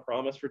has a lot of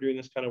promise for doing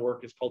this kind of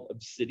work is called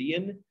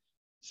Obsidian.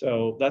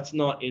 So that's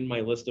not in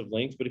my list of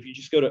links, but if you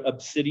just go to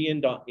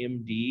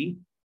obsidian.md,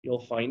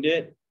 you'll find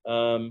it.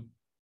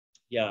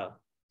 Yeah,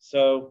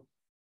 so,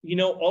 you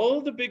know, all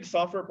of the big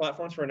software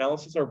platforms for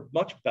analysis are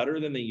much better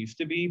than they used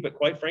to be, but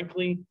quite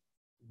frankly,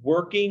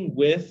 working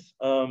with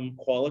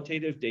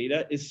qualitative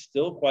data is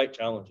still quite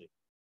challenging.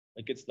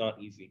 Like, it's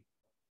not easy.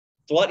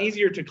 It's a lot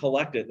easier to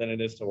collect it than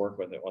it is to work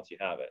with it once you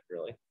have it,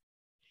 really.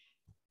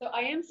 So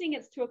I am seeing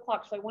it's 2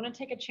 o'clock, so I want to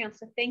take a chance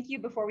to thank you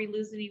before we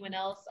lose anyone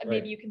else. Right.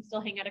 Maybe you can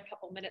still hang out a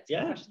couple minutes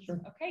for questions. Sure.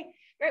 Okay,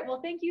 great.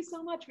 Well, thank you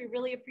so much. We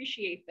really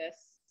appreciate this.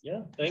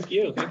 Yeah, thank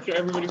you. Thanks for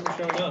everybody for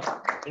showing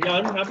up. And yeah,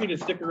 I'm happy to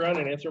stick around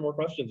and answer more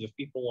questions if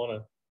people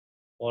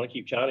want to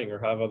keep chatting or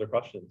have other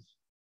questions.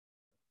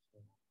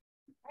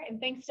 All right, and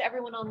thanks to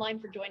everyone online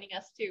for joining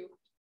us too.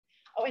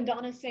 Oh, and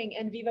Donna's saying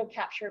NVivo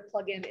capture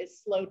plugin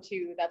is slow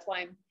too. That's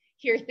why I'm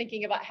here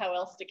thinking about how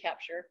else to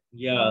capture.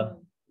 Yeah,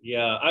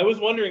 yeah. I was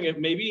wondering if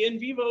maybe in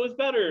vivo is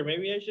better.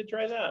 Maybe I should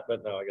try that,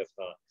 but no, I guess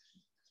not.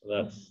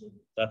 So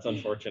that's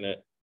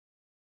unfortunate.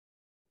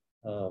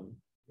 You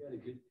had a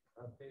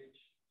GitHub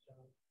page, Sean?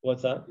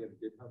 What's that? Do you have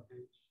a GitHub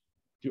page?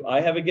 Do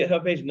I have a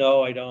GitHub page?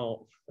 No, I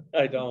don't.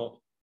 I don't.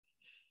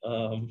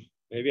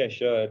 Maybe I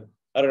should.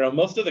 I don't know.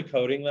 Most of the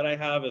coding that I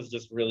have is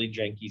just really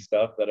janky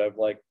stuff that I've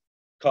like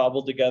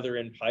cobbled together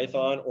in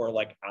Python or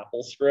like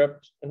Apple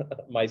script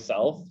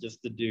myself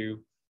just to do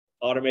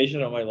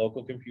automation on my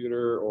local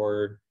computer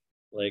or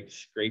like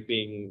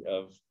scraping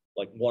of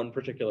like one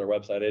particular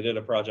website. I did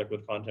a project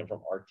with content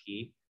from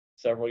RT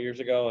several years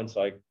ago. And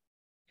so I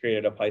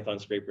created a Python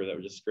scraper that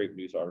would just scrape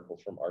news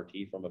articles from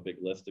RT from a big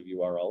list of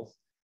URLs.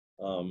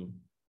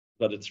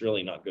 But it's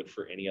really not good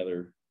for any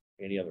other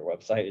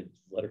website. It's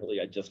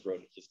literally, I just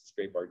wrote it just to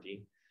scrape RT.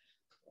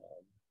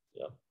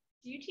 Yeah.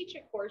 Do you teach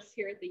a course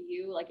here at the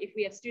U? Like if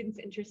we have students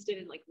interested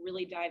in like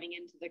really diving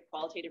into the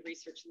qualitative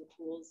research and the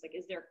tools, like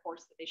is there a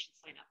course that they should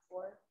sign up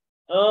for?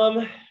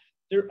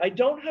 I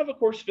don't have a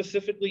course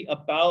specifically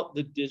about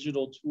the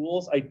digital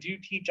tools. I do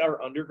teach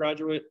our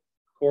undergraduate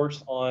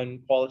course on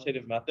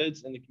qualitative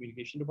methods in the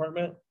communication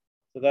department.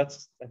 So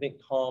that's, I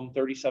think, COM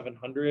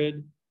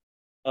 3700.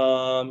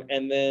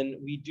 And then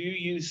we do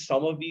use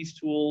some of these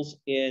tools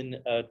in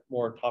a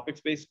more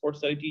topics-based course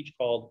that I teach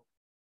called,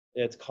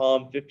 it's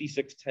COM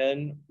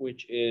 5610,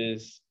 which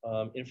is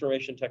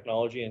information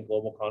technology and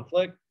global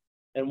conflict.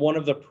 And one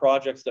of the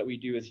projects that we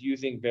do is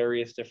using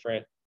various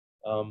different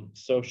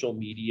social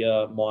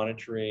media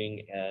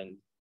monitoring and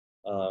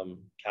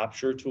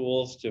capture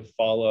tools to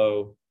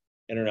follow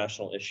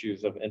international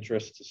issues of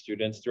interest to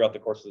students throughout the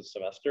course of the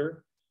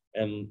semester.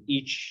 And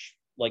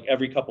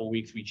every couple of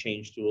weeks, we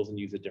change tools and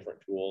use a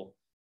different tool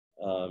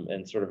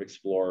and sort of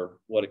explore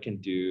what it can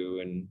do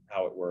and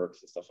how it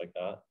works and stuff like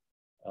that.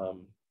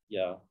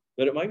 Yeah,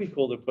 but it might be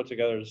cool to put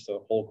together just a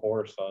whole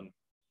course on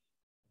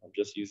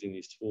just using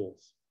these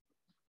tools.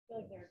 I feel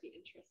like there would be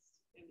interest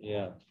in that.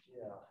 Yeah.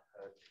 Yeah.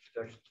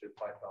 Introduction to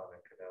Python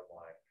and command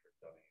line for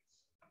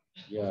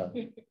dummies. Yeah,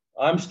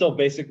 I'm still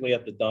basically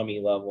at the dummy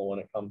level when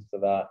it comes to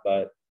that,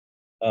 but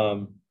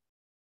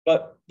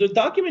the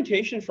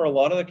documentation for a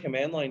lot of the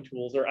command line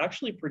tools are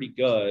actually pretty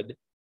good.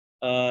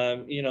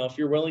 If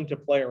you're willing to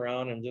play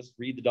around and just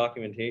read the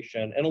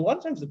documentation, and a lot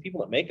of times the people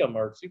that make them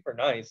are super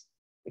nice.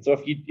 And so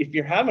if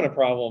you're having a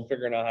problem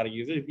figuring out how to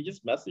use it, if you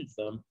just message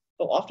them,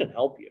 they'll often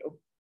help you,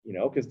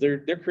 because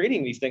they're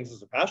creating these things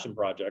as a passion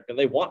project and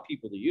they want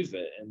people to use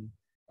it. And,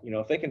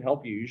 if they can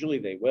help you, usually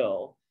they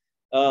will.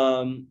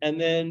 And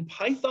then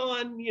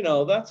Python,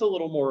 that's a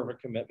little more of a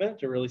commitment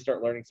to really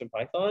start learning some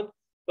Python.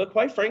 But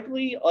quite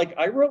frankly, like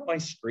I wrote my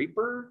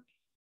scraper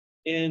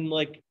in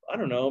I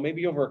don't know,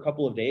 maybe over a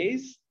couple of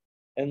days.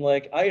 And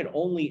I had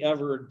only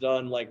ever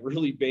done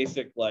really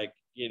basic,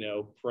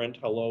 print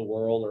hello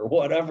world or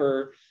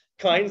whatever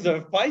kinds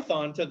of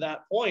Python to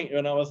that point.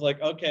 And I was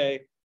like,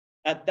 okay,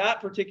 at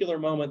that particular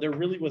moment, there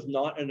really was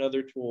not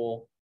another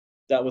tool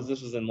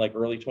this was in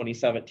early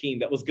 2017,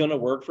 that was going to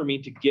work for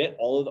me to get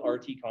all of the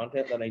RT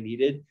content that I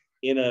needed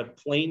in a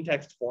plain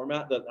text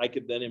format that I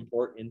could then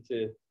import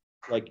into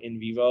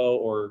NVivo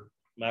or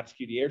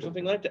MaxQDA or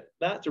something like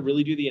that to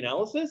really do the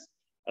analysis.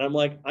 And I'm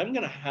like, I'm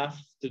gonna have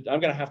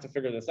to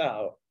figure this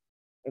out.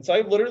 And so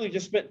I literally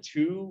just spent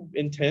 2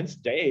 intense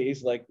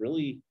days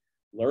really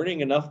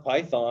learning enough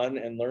Python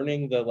and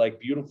learning the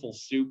beautiful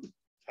soup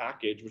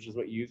package, which is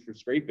what you use for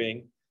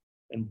scraping,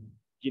 and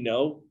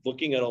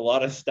looking at a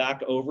lot of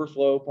Stack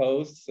Overflow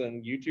posts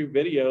and YouTube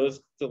videos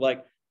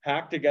to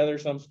hack together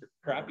some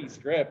crappy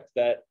script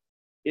that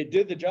it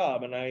did the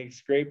job. And I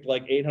scraped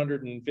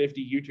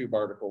 850 YouTube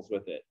articles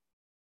with it,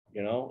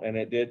 and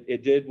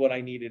it did what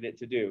I needed it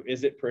to do.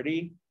 Is it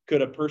pretty?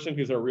 Could a person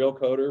who's a real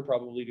coder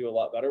probably do a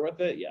lot better with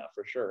it? Yeah,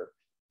 for sure.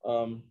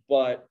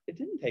 But it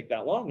didn't take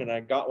that long and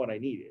I got what I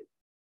needed,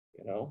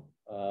 Now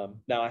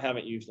I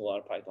haven't used a lot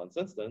of Python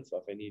since then. So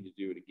if I need to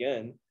do it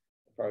again,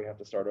 I'll probably have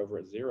to start over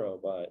at 0,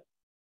 but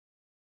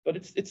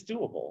it's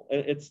doable.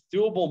 And it's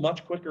doable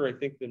much quicker, I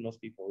think, than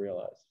most people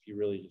realize if you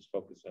really just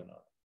focus in on it.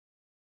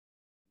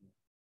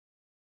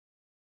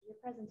 Your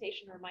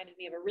presentation reminded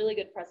me of a really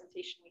good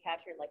presentation we had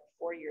here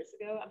 4 years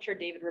ago. I'm sure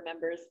David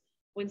remembers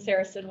when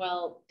Sarah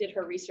Sinwell did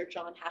her research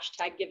on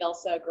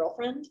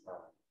 #GiveElsa_girlfriend,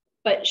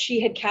 but she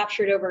had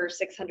captured over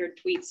 600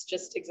 tweets,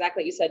 just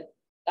exactly what you said,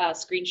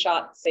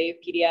 screenshot, save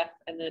PDF,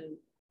 and then,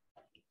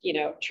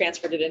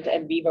 transferred it into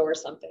NVivo or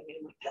something. And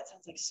I'm like, that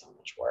sounds like so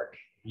much work.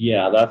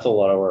 Yeah, that's a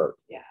lot of work.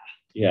 Yeah.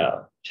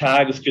 Yeah.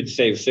 Tags could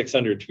save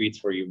 600 tweets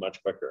for you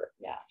much quicker.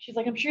 Yeah. She's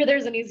like, I'm sure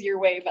there's an easier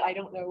way, but I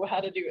don't know how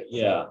to do it.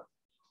 Yeah. So.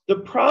 The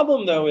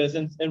problem though is,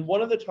 and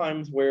one of the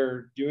times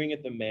where doing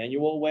it the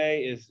manual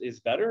way is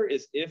better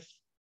is if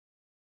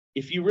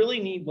if you really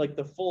need like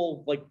the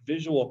full like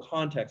visual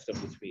context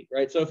of the tweet,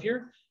 right? So if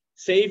you're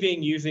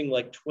saving using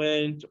like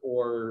Twint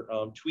or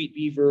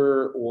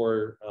Tweetbeaver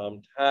or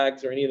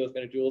tags or any of those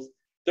kind of tools,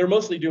 they're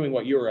mostly doing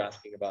what you were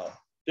asking about.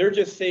 They're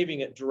just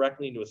saving it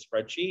directly into a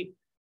spreadsheet.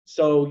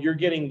 So you're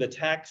getting the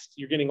text,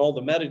 you're getting all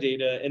the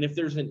metadata, and if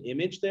there's an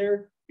image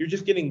there, you're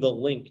just getting the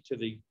link to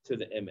the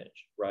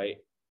image, right?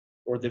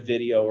 Or the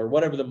video or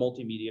whatever the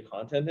multimedia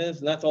content is,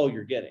 and that's all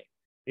you're getting.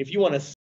 If you want to